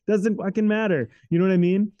shit? Doesn't fucking matter. You know what I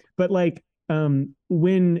mean? But like,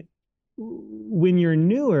 when you're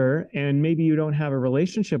newer and maybe you don't have a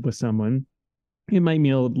relationship with someone, it might be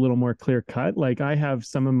a little more clear cut. Like I have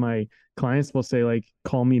some of my clients will say like,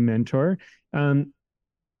 call me mentor.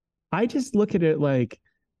 I just look at it like,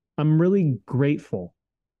 I'm really grateful.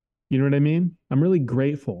 You know what I mean? I'm really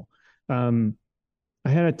grateful. I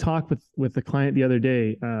had a talk with the client the other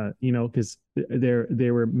day, because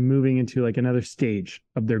they were moving into like another stage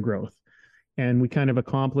of their growth. And we kind of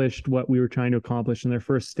accomplished what we were trying to accomplish in their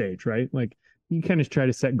first stage, right? Like you kind of try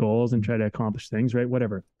to set goals and try to accomplish things, right?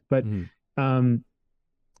 Whatever. But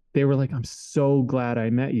they were like, I'm so glad I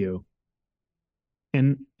met you.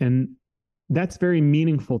 And that's very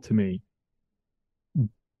meaningful to me.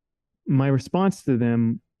 My response to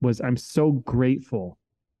them was, I'm so grateful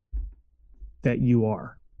that you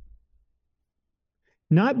are.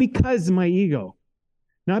 Not because of my ego,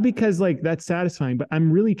 not because like that's satisfying, but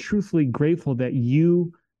I'm really truthfully grateful that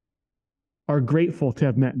you are grateful to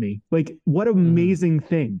have met me. Like, what an amazing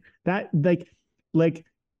thing that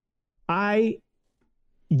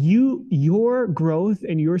your growth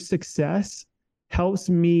and your success helps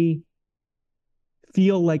me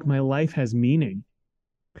feel like my life has meaning.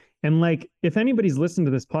 And like, if anybody's listened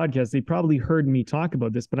to this podcast, they probably heard me talk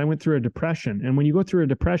about this, but I went through a depression. And when you go through a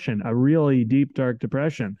depression, a really deep, dark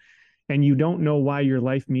depression, and you don't know why your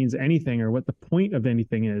life means anything or what the point of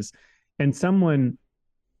anything is, and someone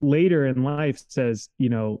later in life says,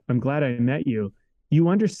 I'm glad I met you, you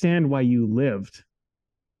understand why you lived.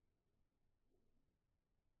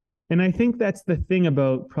 And I think that's the thing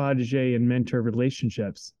about protege and mentor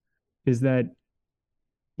relationships, is that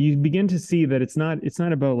you begin to see that it's not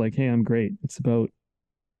about like, hey, I'm great. It's about,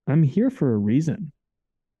 I'm here for a reason.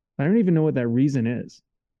 I don't even know what that reason is.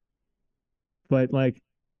 But like,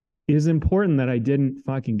 it is important that I didn't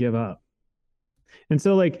fucking give up. And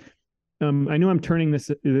so like, I know I'm turning this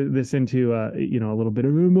into a little bit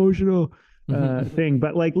of an emotional thing,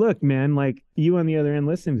 but like, look, man, like you on the other end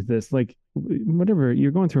listening to this, like whatever,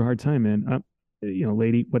 you're going through a hard time, man.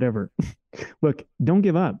 Lady, whatever. Look, don't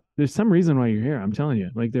give up. There's some reason why you're here. I'm telling you,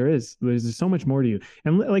 like there's so much more to you.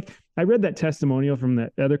 And like, I read that testimonial from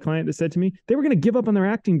that other client that said to me, they were going to give up on their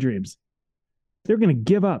acting dreams. They're going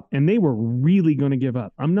to give up, and they were really going to give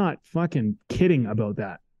up. I'm not fucking kidding about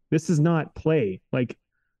that. This is not play. Like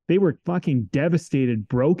they were fucking devastated,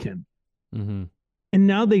 broken. And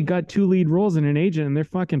now they got 2 lead roles and an agent, and they're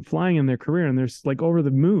fucking flying in their career, and they're like over the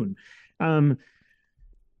moon.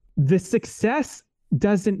 The success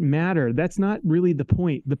doesn't matter. That's not really the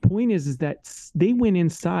point. The point is that they went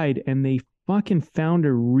inside and they fucking found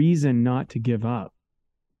a reason not to give up.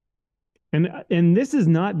 And this is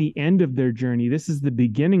not the end of their journey. This is the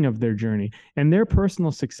beginning of their journey. And their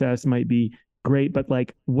personal success might be great, but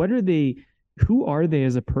like, who are they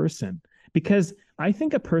as a person? Because I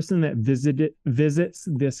think a person that visits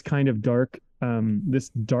this kind of dark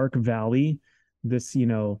valley, this,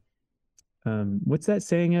 what's that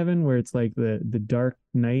saying, Evan, where it's like the dark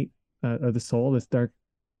night of the soul, is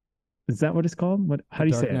that what it's called? How do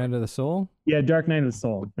you say it? Dark night of the soul? Yeah, dark night of the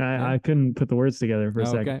soul. I couldn't put the words together for a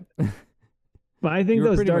second. Okay. But I think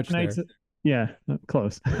those dark nights, yeah,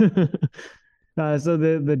 close. So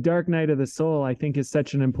the dark night of the soul, I think, is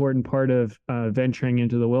such an important part of venturing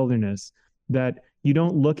into the wilderness, that you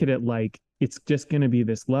don't look at it like it's just going to be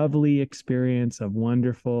this lovely experience of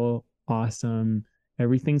wonderful, awesome,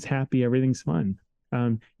 everything's happy, everything's fun.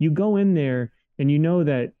 You go in there And you know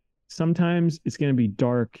that sometimes it's going to be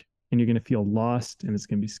dark and you're going to feel lost and it's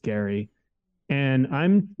going to be scary. And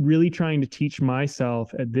I'm really trying to teach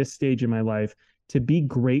myself at this stage in my life to be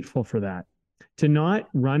grateful for that, to not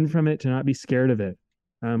run from it, to not be scared of it.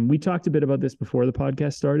 We talked a bit about this before the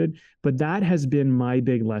podcast started, but that has been my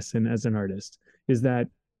big lesson as an artist, is that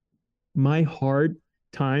my hard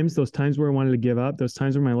times, those times where I wanted to give up, those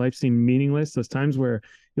times where my life seemed meaningless, those times where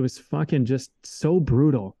it was fucking just so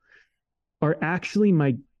brutal, are actually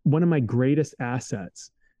one of my greatest assets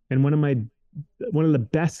and one of the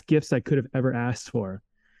best gifts I could have ever asked for.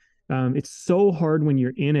 It's so hard when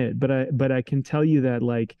you're in it, but I can tell you that,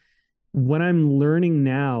 like, what I'm learning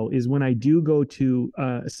now is when I do go to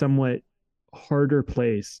a somewhat harder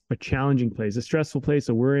place, a challenging place, a stressful place,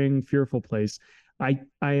 a worrying, fearful place,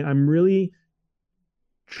 I'm really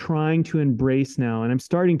trying to embrace now, and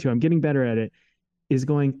I'm getting better at it, is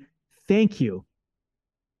going, thank you.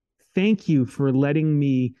 Thank you for letting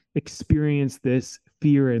me experience this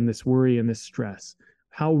fear and this worry and this stress.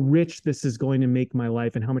 How rich this is going to make my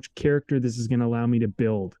life and how much character this is going to allow me to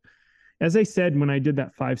build. As I said, when I did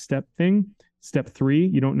that 5-step thing, step 3,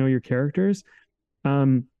 you don't know your characters.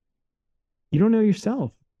 You don't know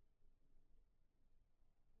yourself.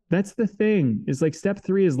 That's the thing. Is like step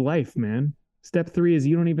 3 is life, man. Step 3 is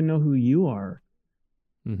you don't even know who you are.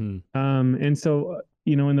 Mm-hmm. And so,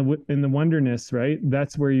 you know, in the wonderness, right?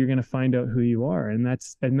 That's where you're going to find out who you are, and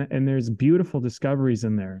there's beautiful discoveries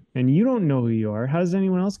in there. And you don't know who you are. How's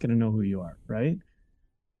anyone else going to know who you are, right?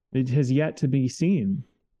 It has yet to be seen.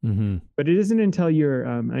 Mm-hmm. But it isn't until you're,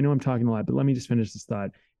 I know I'm talking a lot, but let me just finish this thought.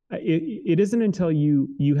 It isn't until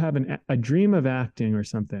you have a dream of acting or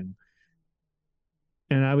something.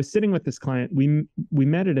 And I was sitting with this client. We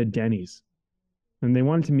met at a Denny's, and they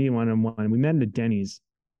wanted to meet one-on-one. We met at a Denny's,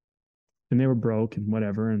 and they were broke and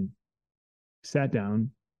whatever, and sat down,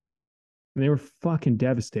 and they were fucking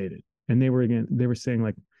devastated. And they were saying,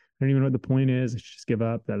 like, I don't even know what the point is. I should just give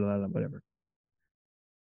up, whatever.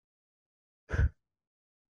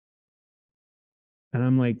 And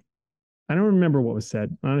I'm like, I don't remember what was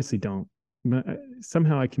said. Honestly, don't. But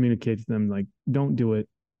somehow I communicated to them, like, don't do it.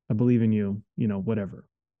 I believe in you, you know, whatever.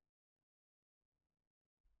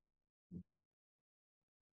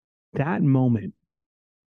 That moment,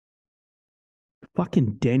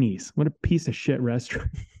 fucking Denny's, what a piece of shit restaurant.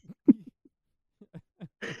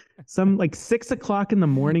 Some like 6 o'clock in the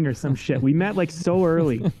morning or some shit. We met like so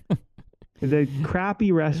early. The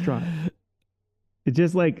crappy restaurant. It's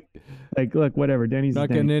just like, look, whatever. Denny's. Not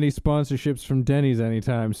getting any sponsorships from Denny's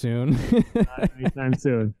anytime soon. Not anytime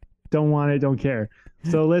soon. Don't want it. Don't care.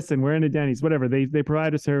 So listen, we're in a Denny's. Whatever. They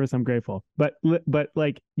provide a service. I'm grateful. But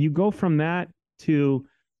like, you go from that to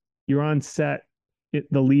you're on set,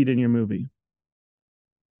 the lead in your movie.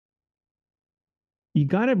 You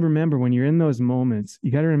got to remember, when you're in those moments,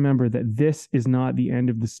 you got to remember that this is not the end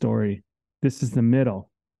of the story. This is the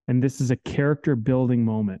middle, and this is a character building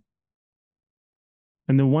moment.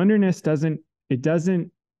 And the wonderness doesn't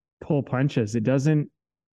pull punches. It doesn't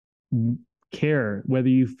care whether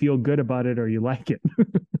you feel good about it or you like it.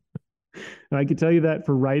 And I can tell you that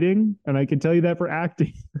for writing, and I can tell you that for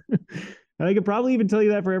acting. And I could probably even tell you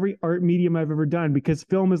that for every art medium I've ever done, because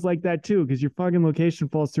film is like that too, because your fucking location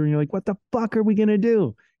falls through and you're like, what the fuck are we going to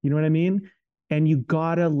do? You know what I mean? And you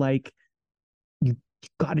gotta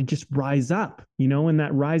just rise up, you know, and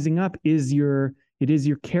that rising up is your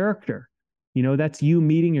character. You know, that's you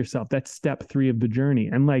meeting yourself. That's step 3 of the journey.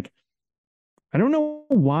 And like, I don't know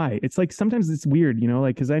why. It's like, sometimes it's weird, you know,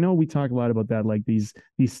 like, because I know we talk a lot about that, like these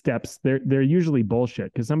steps, they're usually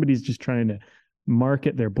bullshit, because somebody's just trying to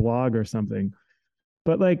market their blog or something.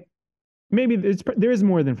 But like, maybe there is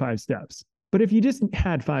more than 5 steps. But if you just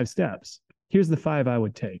had 5 steps, here's the 5 I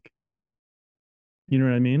would take. You know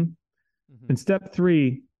what I mean? Mm-hmm. And step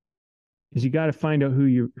 3 is you got to find out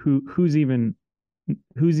who's even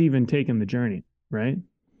taking the journey, right?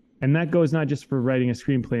 And that goes not just for writing a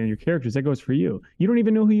screenplay and your characters, that goes for you. You don't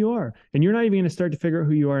even know who you are, and you're not even going to start to figure out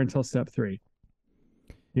who you are until step 3.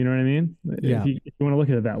 You know what I mean? Yeah. If you want to look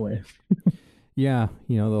at it that way. Yeah,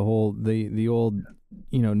 you know, the old,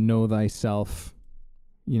 you know thyself,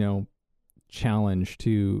 you know, challenge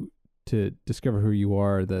to discover who you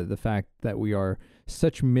are, the fact that we are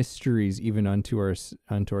such mysteries even unto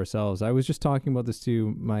ourselves. I was just talking about this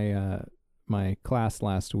to my class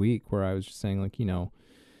last week, where I was just saying, like, you know,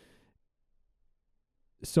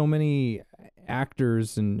 so many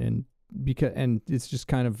actors and it's just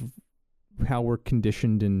kind of how we're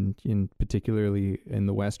conditioned in particularly in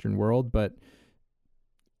the Western world, but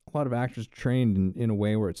a lot of actors trained in a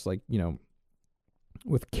way where it's like, you know,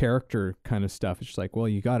 with character kind of stuff, it's just like, well,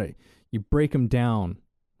 you break them down,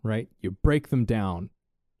 right? You break them down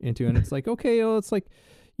into, and it's like, okay, well, it's like,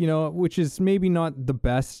 which is maybe not the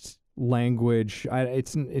best language.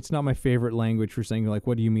 It's not my favorite language for saying, like,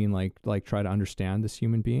 what do you mean? Like try to understand this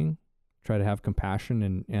human being, try to have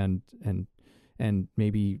compassion and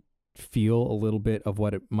maybe feel a little bit of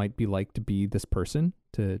what it might be like to be this person,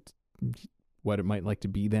 to what it might like to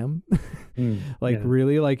be them.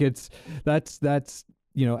 Really, like that's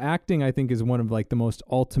acting, I think, is one of like the most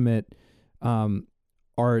ultimate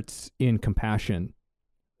arts in compassion,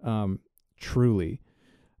 truly.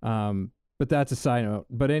 But that's a side note.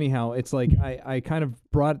 But anyhow, it's like I kind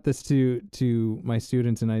of brought this to my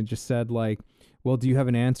students, and I just said, like, well, do you have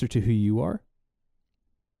an answer to who you are?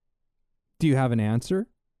 Do you have an answer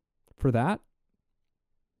for that?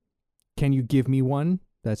 Can you give me one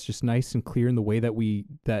that's just nice and clear in the way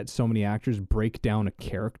that so many actors break down a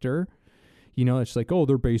character? It's like, oh,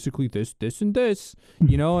 they're basically this, and this,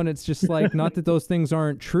 and it's just like, not that those things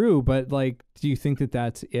aren't true, but like, do you think that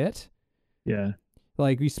that's it? Yeah.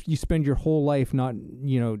 Like you spend your whole life not,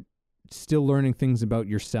 still learning things about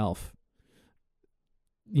yourself,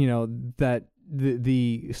 that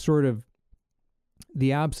the sort of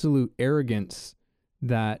the absolute arrogance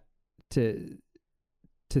that to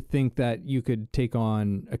think that you could take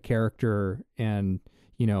on a character and,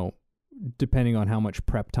 depending on how much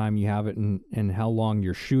prep time you have it and how long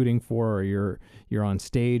you're shooting for, or you're on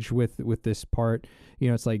stage with this part,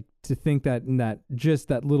 it's like to think that in that just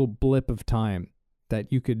that little blip of time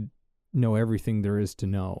that you could know everything there is to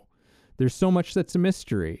know. There's so much that's a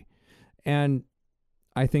mystery. And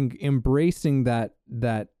I think embracing that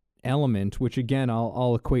element, which again,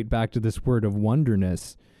 I'll equate back to this word of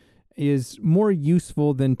wonderness, is more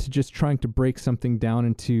useful than to just trying to break something down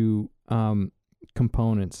into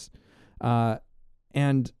components.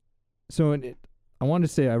 And so I wanted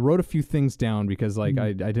to say, I wrote a few things down because like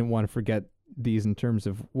I didn't want to forget these in terms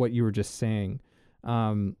of what you were just saying.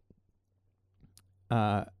 So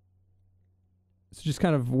just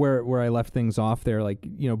kind of where I left things off there, like,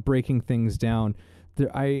 breaking things down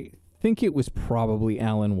there. I think it was probably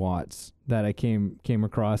Alan Watts that I came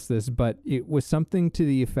across this, but it was something to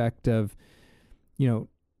the effect of,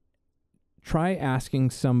 try asking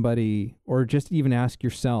somebody, or just even ask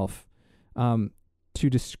yourself, to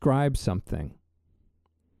describe something.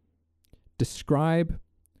 Describe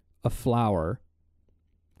a flower,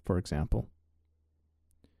 for example,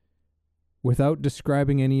 without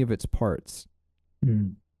describing any of its parts.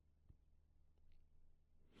 And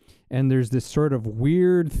there's this sort of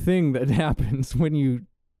weird thing that happens when you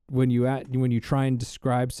try and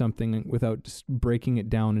describe something without just breaking it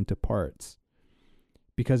down into parts,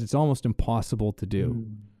 because it's almost impossible to do.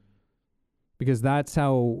 Because that's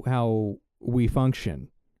how we function,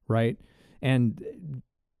 right? And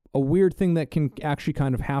a weird thing that can actually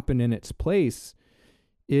kind of happen in its place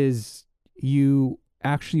is you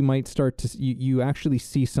actually might start to you actually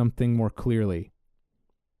see something more clearly.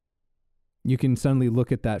 You can suddenly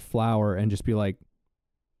look at that flower and just be like,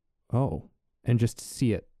 oh, and just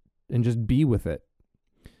see it and just be with it.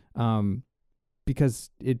 Because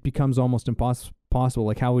it becomes almost impossible.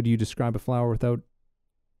 Like, how would you describe a flower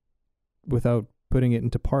without putting it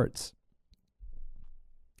into parts?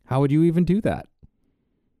 How would you even do that?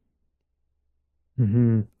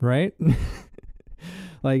 Right?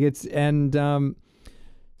 Like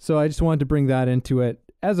so I just wanted to bring that into it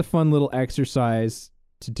as a fun little exercise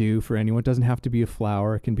to do for anyone. It doesn't have to be a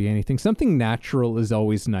flower. It can be anything. Something natural is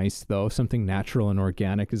always nice, though. Something natural and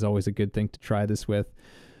organic is always a good thing to try this with.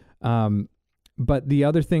 But the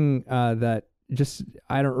other thing that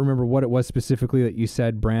I don't remember what it was specifically that you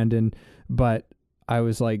said, Brandon, but I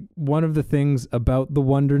was like, one of the things about the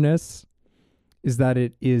wonderness is that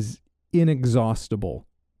it is inexhaustible.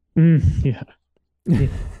 Yeah.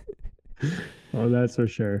 Oh, that's for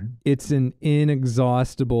sure. It's an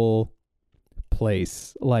inexhaustible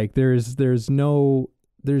place. Like there's no,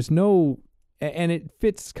 and it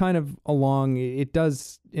fits kind of along. It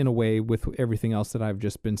does in a way with everything else that I've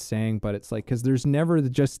just been saying, but it's like, cause there's never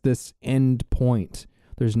just this end point.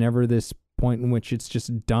 There's never this point in which it's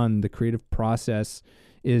just done. The creative process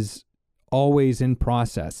is always in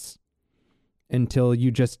process until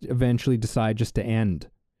you just eventually decide just to end.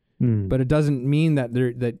 But it doesn't mean that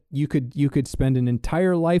that you could spend an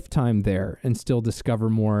entire lifetime there and still discover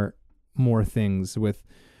more things with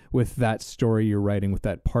that story you're writing, with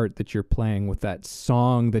that part that you're playing, with that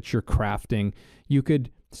song that you're crafting. You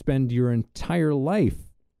could spend your entire life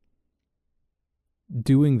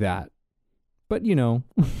doing that. But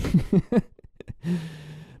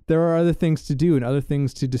there are other things to do and other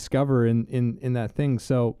things to discover in that thing.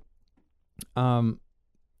 So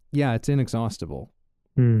yeah, it's inexhaustible.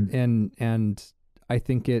 And I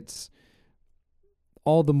think it's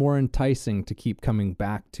all the more enticing to keep coming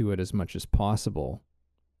back to it as much as possible,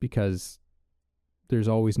 because there's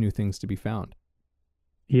always new things to be found.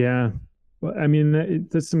 Yeah. Well, I mean,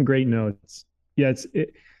 that's some great notes. Yeah,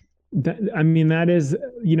 that is,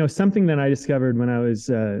 something that I discovered when I was,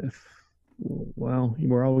 well,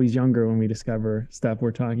 we're always younger when we discover stuff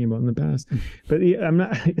we're talking about in the past. But I'm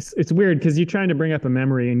not, it's weird because you're trying to bring up a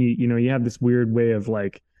memory and you have this weird way of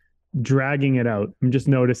like dragging it out. I'm just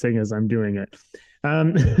noticing as I'm doing it.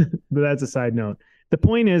 But that's a side note. The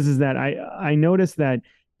point is that I noticed that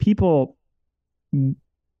people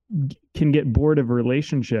can get bored of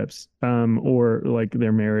relationships, or like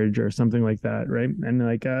their marriage or something like that, right? And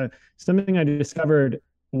like something I discovered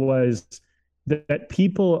was that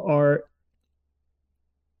people are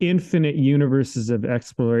infinite universes of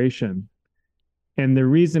exploration, and the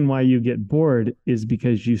reason why you get bored is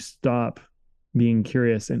because you stop being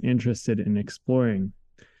curious and interested in exploring.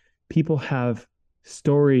 People have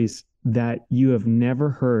stories that you have never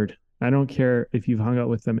heard. I don't care if you've hung out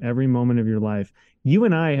with them every moment of your life. You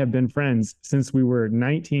and I have been friends since we were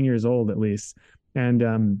 19 years old, at least.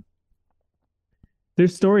 And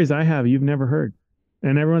there's stories I have you've never heard.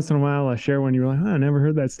 And every once in a while, I'll share one. You're like, I never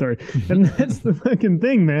heard that story. And that's the fucking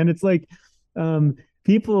thing, man. It's like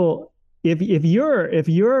people, if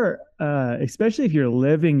you're especially if you're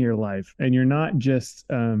living your life and you're not just,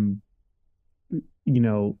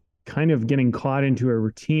 kind of getting caught into a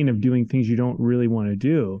routine of doing things you don't really want to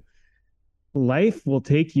do, life will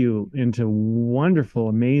take you into wonderful,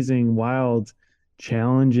 amazing, wild,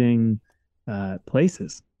 challenging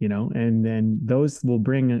places, and then those will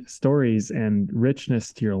bring stories and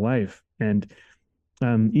richness to your life. And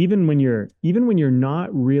even when you're not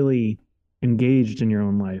really engaged in your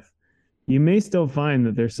own life, you may still find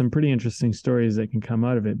that there's some pretty interesting stories that can come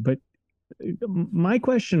out of it. But my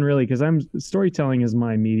question really, because storytelling is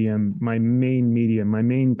my medium, my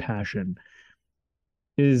main passion,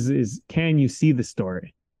 is can you see the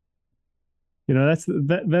story? That's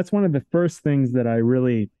one of the first things that I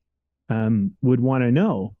really would want to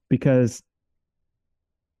know, because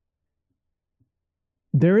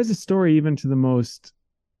there is a story even to the most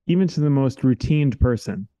routined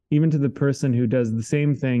person, even to the person who does the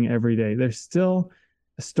same thing every day. There's still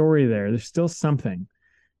a story there. There's still something.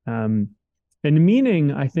 And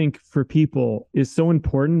meaning, I think, for people is so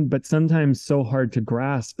important, but sometimes so hard to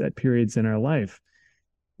grasp at periods in our life.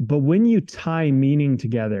 But when you tie meaning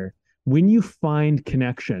together, when you find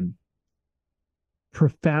connection,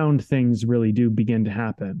 profound things really do begin to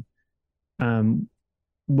happen.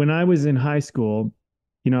 When I was in high school,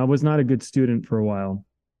 I was not a good student for a while,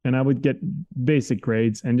 and I would get basic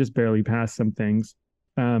grades and just barely pass some things.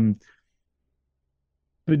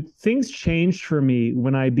 But things changed for me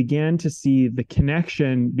when I began to see the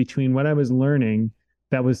connection between what I was learning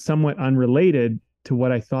that was somewhat unrelated to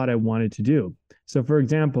what I thought I wanted to do. So, for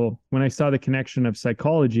example, when I saw the connection of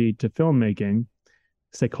psychology to filmmaking,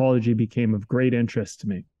 psychology became of great interest to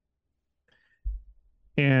me.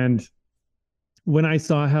 And when I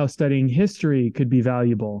saw how studying history could be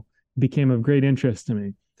valuable, it became of great interest to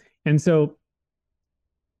me. And so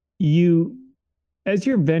as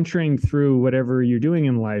you're venturing through whatever you're doing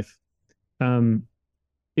in life,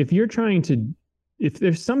 if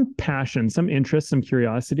there's some passion, some interest, some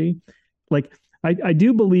curiosity, like I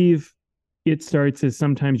do believe it starts as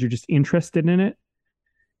sometimes you're just interested in it.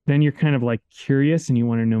 Then you're kind of like curious and you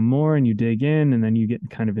want to know more and you dig in, and then you get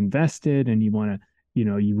kind of invested and you want to,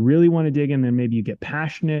 you really want to dig in. Then maybe you get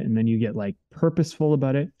passionate and then you get like purposeful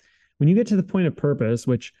about it. When you get to the point of purpose,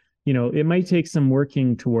 which it might take some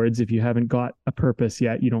working towards, if you haven't got a purpose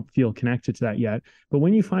yet, you don't feel connected to that yet. But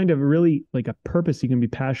when you find a really like a purpose you can be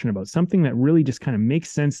passionate about, something that really just kind of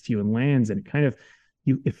makes sense to you and lands, and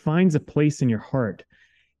it finds a place in your heart,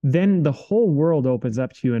 then the whole world opens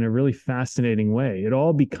up to you in a really fascinating way. It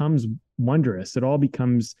all becomes wondrous. It all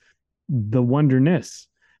becomes the wonderness,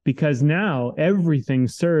 because now everything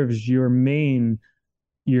serves your main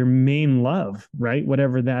love, right?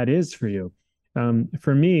 Whatever that is for you.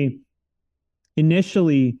 For me,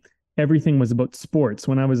 initially, everything was about sports.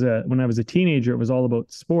 When I was a teenager, it was all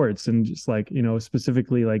about sports, and just like,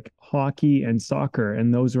 specifically like hockey and soccer.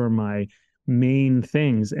 And those were my main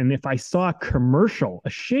things. And if I saw a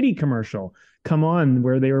shitty commercial come on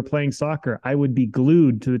where they were playing soccer, I would be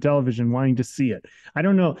glued to the television wanting to see it. I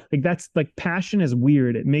don't know. Like, that's like, passion is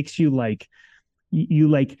weird. It makes you like,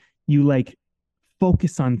 you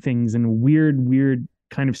focus on things in a weird,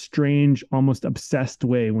 kind of strange, almost obsessed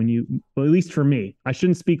way well, at least for me. I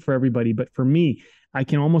shouldn't speak for everybody, but for me, I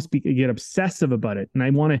can almost get obsessive about it, and I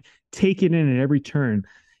want to take it in at every turn.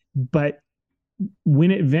 But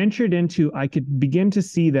when it ventured into, I could begin to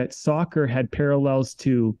see that soccer had parallels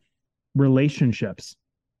to relationships,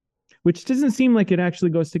 which doesn't seem like it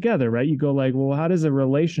actually goes together, right? You go like, well, how does a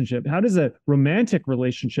romantic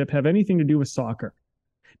relationship have anything to do with soccer?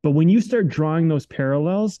 But when you start drawing those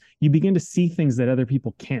parallels, you begin to see things that other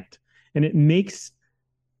people can't. And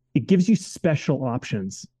it gives you special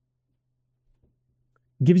options.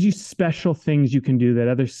 It gives you special things you can do that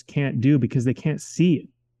others can't do because they can't see it.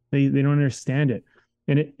 They don't understand it.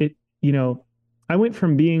 And I went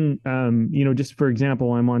from being, just for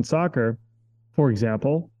example, I'm on soccer, for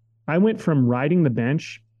example, I went from riding the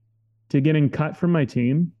bench to getting cut from my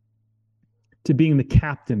team to being the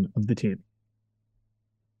captain of the team.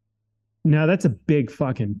 Now that's a big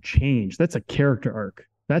fucking change. That's a character arc.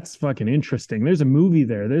 That's fucking interesting. There's a movie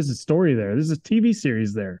there. There's a story there. There's a TV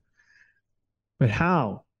series there. But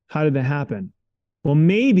how? How did that happen? Well,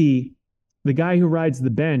 maybe the guy who rides the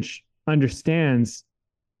bench understands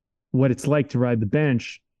what it's like to ride the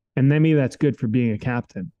bench, and then maybe that's good for being a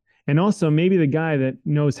captain. And also maybe the guy that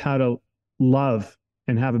knows how to love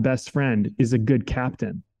and have a best friend is a good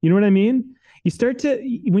captain. You know what I mean?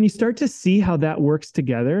 When you start to see how that works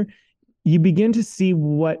together, you begin to see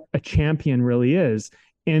what a champion really is.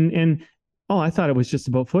 And I thought it was just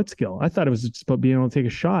about foot skill. I thought it was just about being able to take a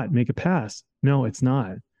shot, make a pass. No, it's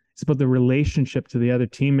not. It's about the relationship to the other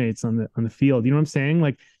teammates on the field. You know what I'm saying?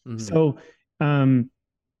 Like, So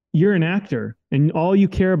you're an actor and all you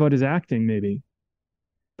care about is acting, maybe.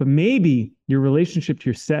 But maybe your relationship to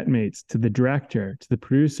your set mates, to the director, to the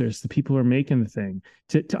producers, the people who are making the thing,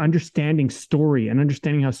 to understanding story and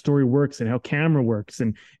understanding how story works and how camera works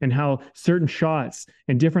and how certain shots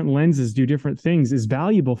and different lenses do different things is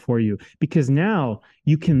valuable for you, because now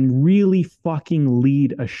you can really fucking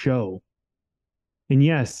lead a show. And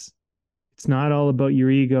yes, it's not all about your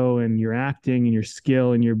ego and your acting and your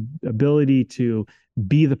skill and your ability to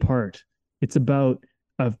be the part. It's about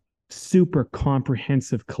a super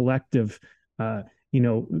comprehensive collective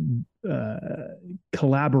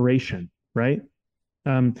collaboration, right?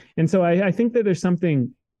 And so I think that there's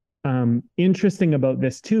something interesting about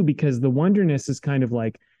this too, because the wonderness is kind of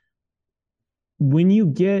like when you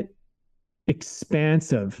get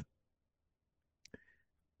expansive,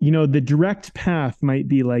 the direct path might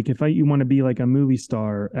be like, if you want to be like a movie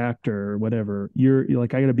star, actor, or whatever, you're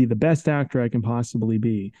like, I got to be the best actor I can possibly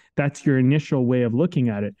be. That's your initial way of looking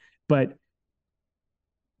at it. But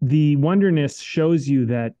the wonderness shows you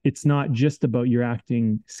that it's not just about your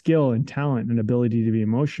acting skill and talent and ability to be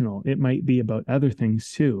emotional. It might be about other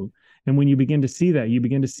things too. And when you begin to see that, you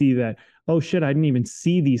begin to see that, oh shit, I didn't even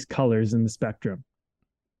see these colors in the spectrum.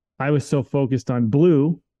 I was so focused on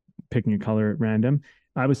blue, picking a color at random.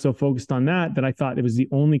 I was so focused on that I thought it was the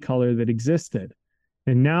only color that existed.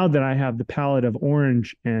 And now that I have the palette of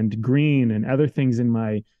orange and green and other things in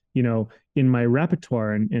my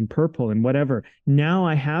repertoire and purple and whatever, now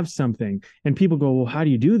I have something. And people go, well, how do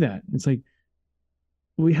you do that? It's like,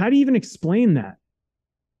 well, how do you even explain that?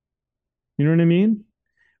 You know what I mean?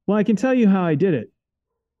 Well, I can tell you how I did it.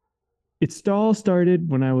 It all started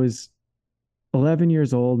when I was 11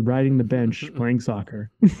 years old, riding the bench, playing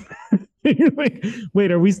soccer. You're like,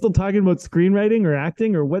 wait, are we still talking about screenwriting or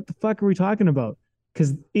acting, or what the fuck are we talking about?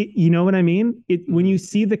 Because you know what I mean? When you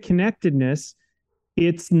see the connectedness,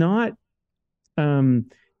 it's not you're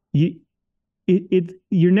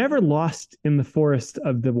never lost in the forest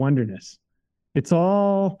of the wonderness. It's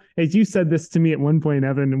all, as you said this to me at one point,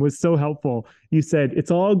 Evan, it was so helpful. You said it's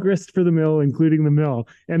all grist for the mill, including the mill.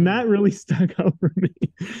 And that really stuck out for me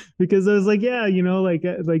because I was like, yeah,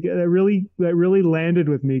 that really landed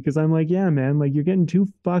with me, because I'm like, yeah, man, like you're getting too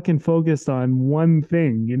fucking focused on one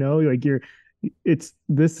thing, like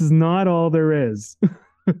this is not all there is.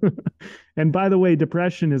 And by the way,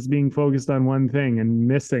 depression is being focused on one thing and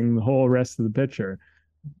missing the whole rest of the picture,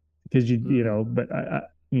 because but I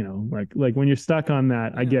like when you're stuck on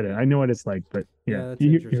that, I get it. I know what it's like, but yeah, that's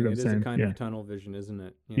interesting. It is a kind of tunnel vision, isn't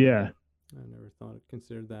it? Yeah. I never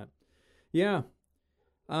considered that. Yeah.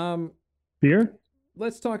 Beer?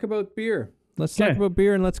 Let's talk about beer. Let's talk about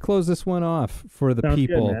beer, and let's close this one off for the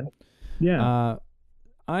people. Good, man. Yeah.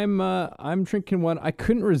 I'm drinking one. I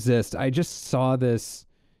couldn't resist. I just saw this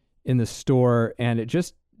in the store and it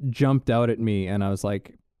just jumped out at me, and I was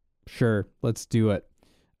like, sure, let's do it.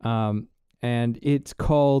 And it's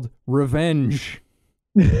called Revenge.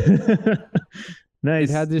 Nice. It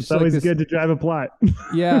had this, it's always good to drive a plot.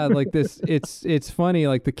 Yeah, like this. It's funny.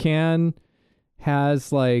 Like the can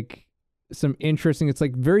has like some interesting. It's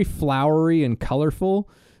like very flowery and colorful,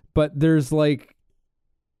 but there's like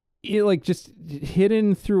just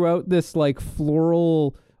hidden throughout this like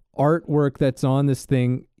floral artwork that's on this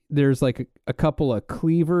thing. there's like a couple of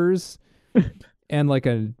cleavers and like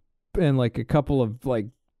a couple of like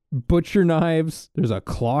butcher knives. There's a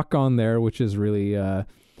clock on there, which is really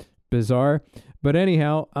bizarre. But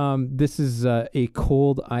anyhow, this is a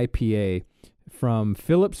cold IPA from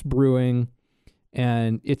Phillips Brewing,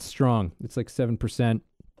 and it's strong. It's like 7%.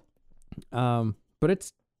 But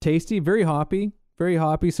it's tasty, very hoppy.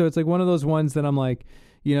 So it's like one of those ones that I'm like,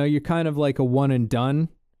 you're kind of like a one and done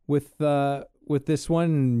with this one,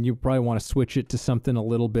 and you probably want to switch it to something a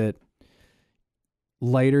little bit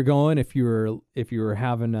lighter going if you were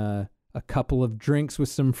having a couple of drinks with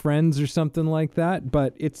some friends or something like that.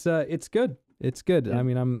 But it's good. It's good. Yeah. I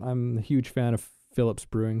mean, I'm a huge fan of Phillips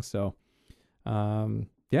Brewing, so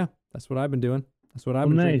yeah, that's what I've been doing. That's what I've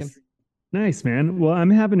been drinking. Nice, man. Well, I'm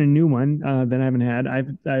having a new one that I haven't had.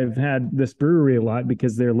 I've had this brewery a lot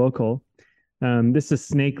because they're local. This is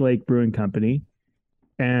Snake Lake Brewing Company,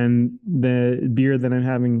 and the beer that I'm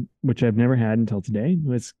having, which I've never had until today,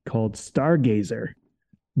 was called Stargazer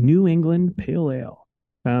New England Pale Ale.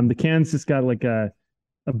 The can's just got like a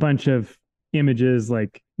bunch of images,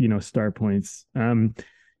 like star points.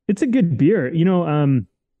 It's a good beer.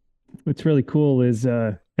 What's really cool is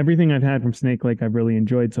everything I've had from Snake Lake I've really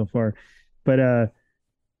enjoyed so far. But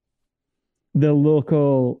the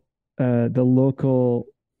local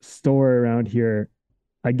store around here,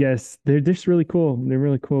 I guess they're just really cool. They're a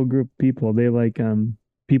really cool group of people. They like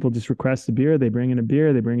people just request a beer, they bring in a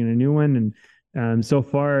beer, they bring in a new one. And so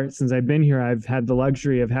far since I've been here, I've had the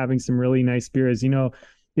luxury of having some really nice beers.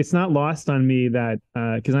 It's not lost on me that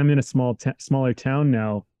because I'm in a smaller town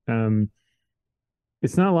now.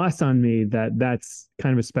 It's not lost on me that that's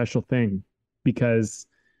kind of a special thing, because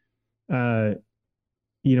one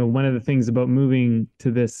of the things about moving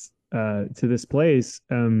to this place,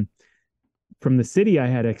 from the city, I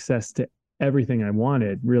had access to everything I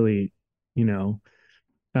wanted, really,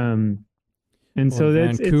 and so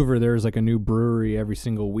that's Vancouver. There's like a new brewery every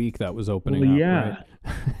single week that was opening up. Yeah.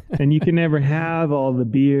 Right? And you can never have all the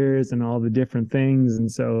beers and all the different things. And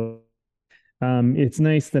so it's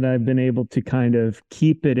nice that I've been able to kind of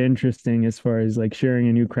keep it interesting as far as like sharing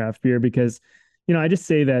a new craft beer, because, I just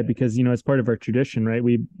say that because, it's part of our tradition, right?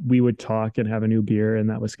 We would talk and have a new beer, and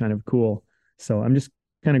that was kind of cool. So I'm just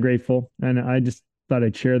kind of grateful. And I just thought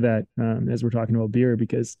I'd share that as we're talking about beer,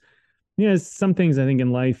 because, some things I think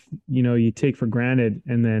in life, you take for granted,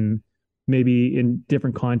 and then maybe in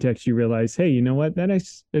different contexts, you realize, hey, you know what? That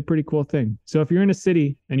is a pretty cool thing. So if you're in a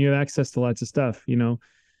city and you have access to lots of stuff,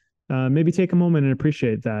 maybe take a moment and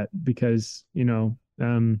appreciate that, because,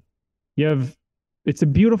 it's a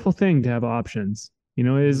beautiful thing to have options,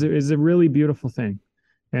 is a really beautiful thing.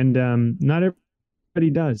 And not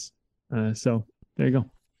everybody does. So there you go.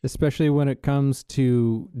 Especially when it comes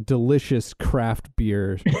to delicious craft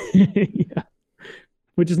beer. Yeah.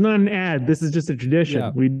 Which is not an ad. This is just a tradition. Yeah.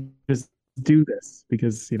 We just do this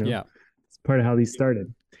because, it's part of how these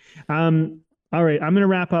started. All right. I'm going to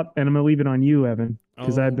wrap up, and I'm going to leave it on you, Evan,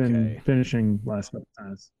 because I've been finishing last couple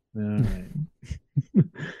times. All right.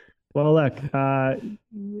 Well, look,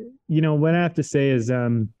 what I have to say is,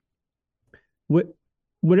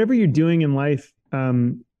 whatever you're doing in life,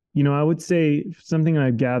 I would say something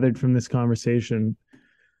I've gathered from this conversation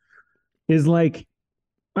is like,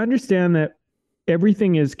 understand that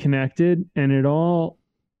everything is connected, and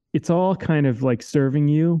it's all kind of like serving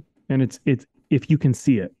you, and it's if you can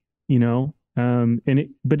see it,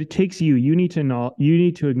 but it takes you need to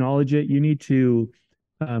acknowledge it. You need to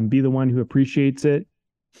be the one who appreciates it,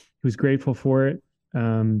 who's grateful for it.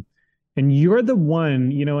 And you're the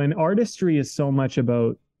one, and artistry is so much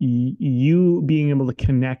about you being able to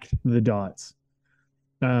connect the dots.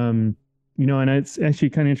 And it's actually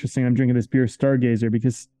kind of interesting. I'm drinking this beer, Stargazer,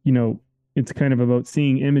 because, it's kind of about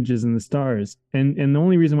seeing images in the stars. And the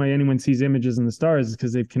only reason why anyone sees images in the stars is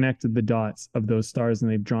because they've connected the dots of those stars and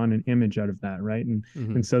they've drawn an image out of that. Right.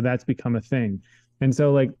 And so that's become a thing. And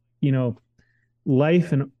so like,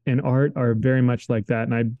 life and art are very much like that.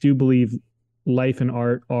 And I do believe life and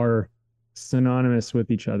art are synonymous with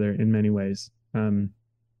each other in many ways.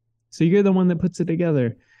 So you're the one that puts it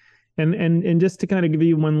together. And just to kind of give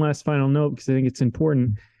you one last final note, because I think it's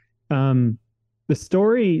important, the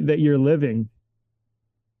story that you're living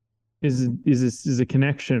is a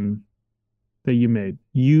connection that you made.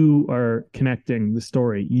 You are connecting the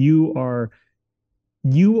story. You are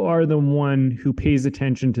the one who pays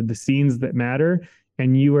attention to the scenes that matter,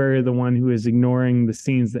 and you are the one who is ignoring the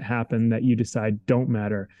scenes that happen that you decide don't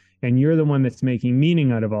matter. And you're the one that's making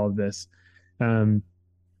meaning out of all of this.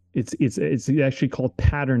 It's actually called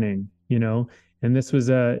patterning, And this is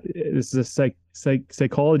a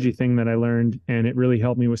psychology thing that I learned, and it really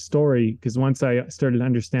helped me with story, because once I started to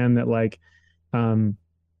understand that, like, I'm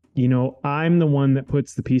the one that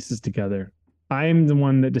puts the pieces together. I'm the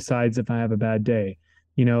one that decides if I have a bad day.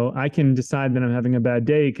 I can decide that I'm having a bad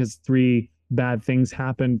day because 3 bad things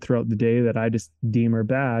happened throughout the day that I just deem are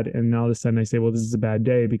bad. And all of a sudden I say, well, this is a bad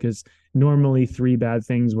day, because normally 3 bad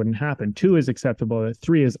things wouldn't happen. 2 is acceptable,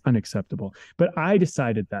 3 is unacceptable. But I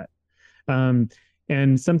decided that.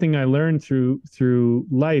 And something I learned through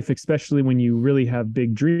life, especially when you really have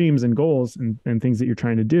big dreams and goals and things that you're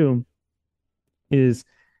trying to do, is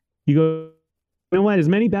you go, you know what, as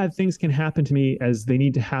many bad things can happen to me as they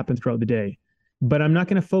need to happen throughout the day. But I'm not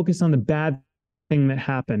going to focus on the bad thing that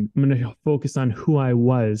happened. I'm going to focus on who I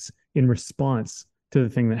was in response to the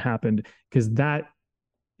thing that happened, because that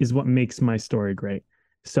is what makes my story great.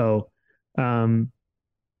 So,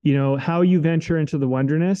 how you venture into the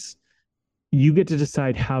wonderness, you get to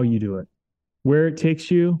decide how you do it, where it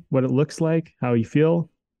takes you, what it looks like, how you feel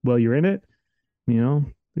while you're in it.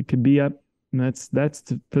 It could be up. That's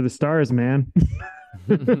for the stars, man.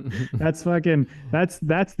 That's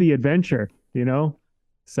the adventure,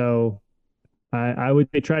 So I would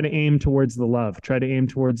say try to aim towards the love, try to aim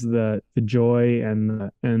towards the joy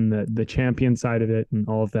and the champion side of it and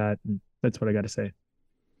all of that. And that's what I got to say.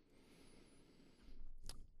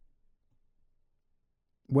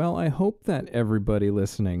 Well, I hope that everybody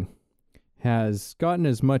listening has gotten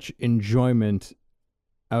as much enjoyment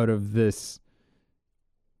out of this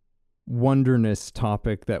wonderness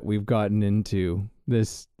topic that we've gotten into,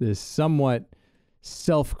 this somewhat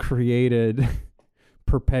self-created,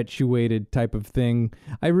 perpetuated type of thing.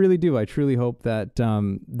 I really do. I truly hope that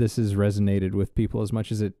this has resonated with people as much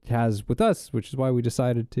as it has with us, which is why we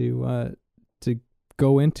decided to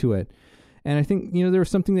go into it. And I think, there was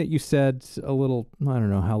something that you said a little, I don't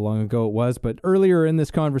know how long ago it was, but earlier in this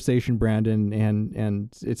conversation, Brandon,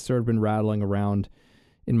 and it's sort of been rattling around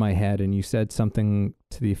in my head, and you said something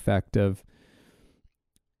to the effect of,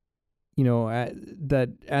 that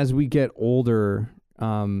as we get older,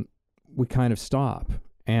 we kind of stop.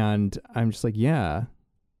 And I'm just like, yeah.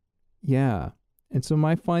 And so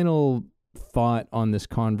my final thought on this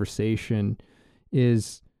conversation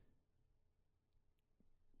is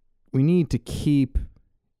we need to keep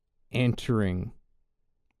entering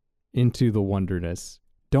into the wonderness.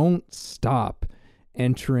 Don't stop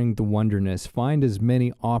entering the wonderness. Find as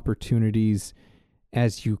many opportunities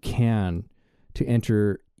as you can to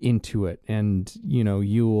enter into it. And,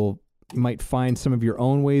 you might find some of your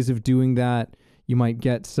own ways of doing that. You might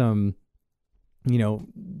get some,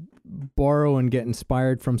 borrow and get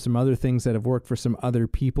inspired from some other things that have worked for some other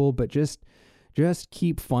people, but just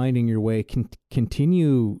keep finding your way.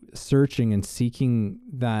 Continue searching and seeking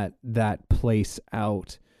that place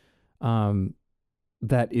out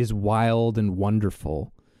that is wild and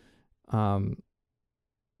wonderful. In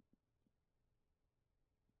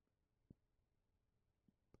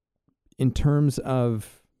terms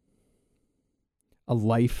of a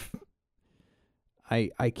life,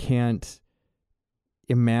 I can't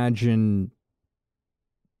imagine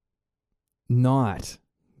not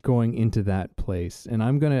going into that place. And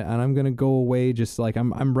I'm gonna go away just like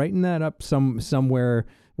I'm writing that up somewhere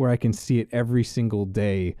where I can see it every single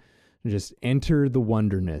day. Just enter the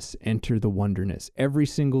wonderness every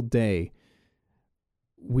single day.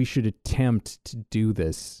 We should attempt to do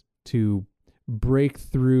this, to break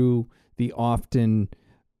through the often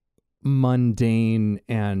mundane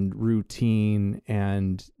and routine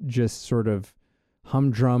and just sort of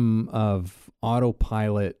humdrum of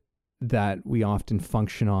autopilot that we often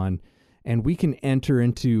function on. And we can enter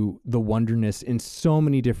into the wonderness in so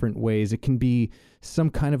many different ways. It can be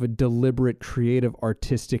some kind of a deliberate, creative,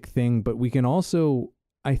 artistic thing, but we can also,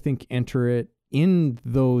 I think, enter it in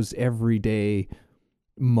those everyday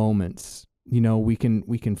moments. We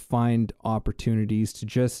can find opportunities to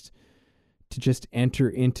just enter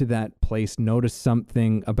into that place, notice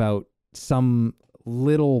something about some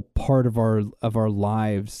little part of our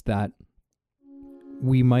lives that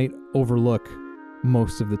we might overlook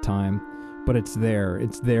most of the time, but it's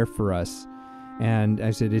there for us. And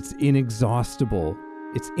I said, it's inexhaustible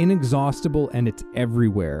and it's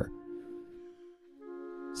everywhere.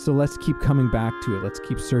 So let's keep coming back to it. Let's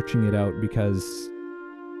keep searching it out, because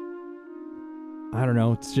I don't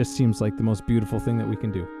know, it just seems like the most beautiful thing that we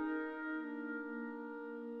can do.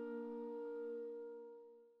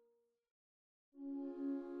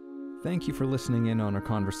 Thank you for listening in on our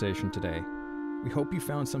conversation today. We hope you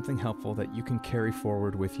found something helpful that you can carry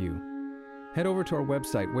forward with you. Head over to our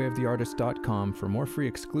website, wayoftheartist.com, for more free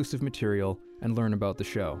exclusive material and learn about the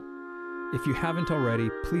show. If you haven't already,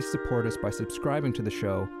 please support us by subscribing to the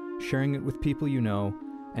show, sharing it with people you know,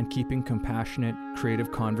 and keeping compassionate,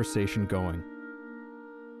 creative conversation going.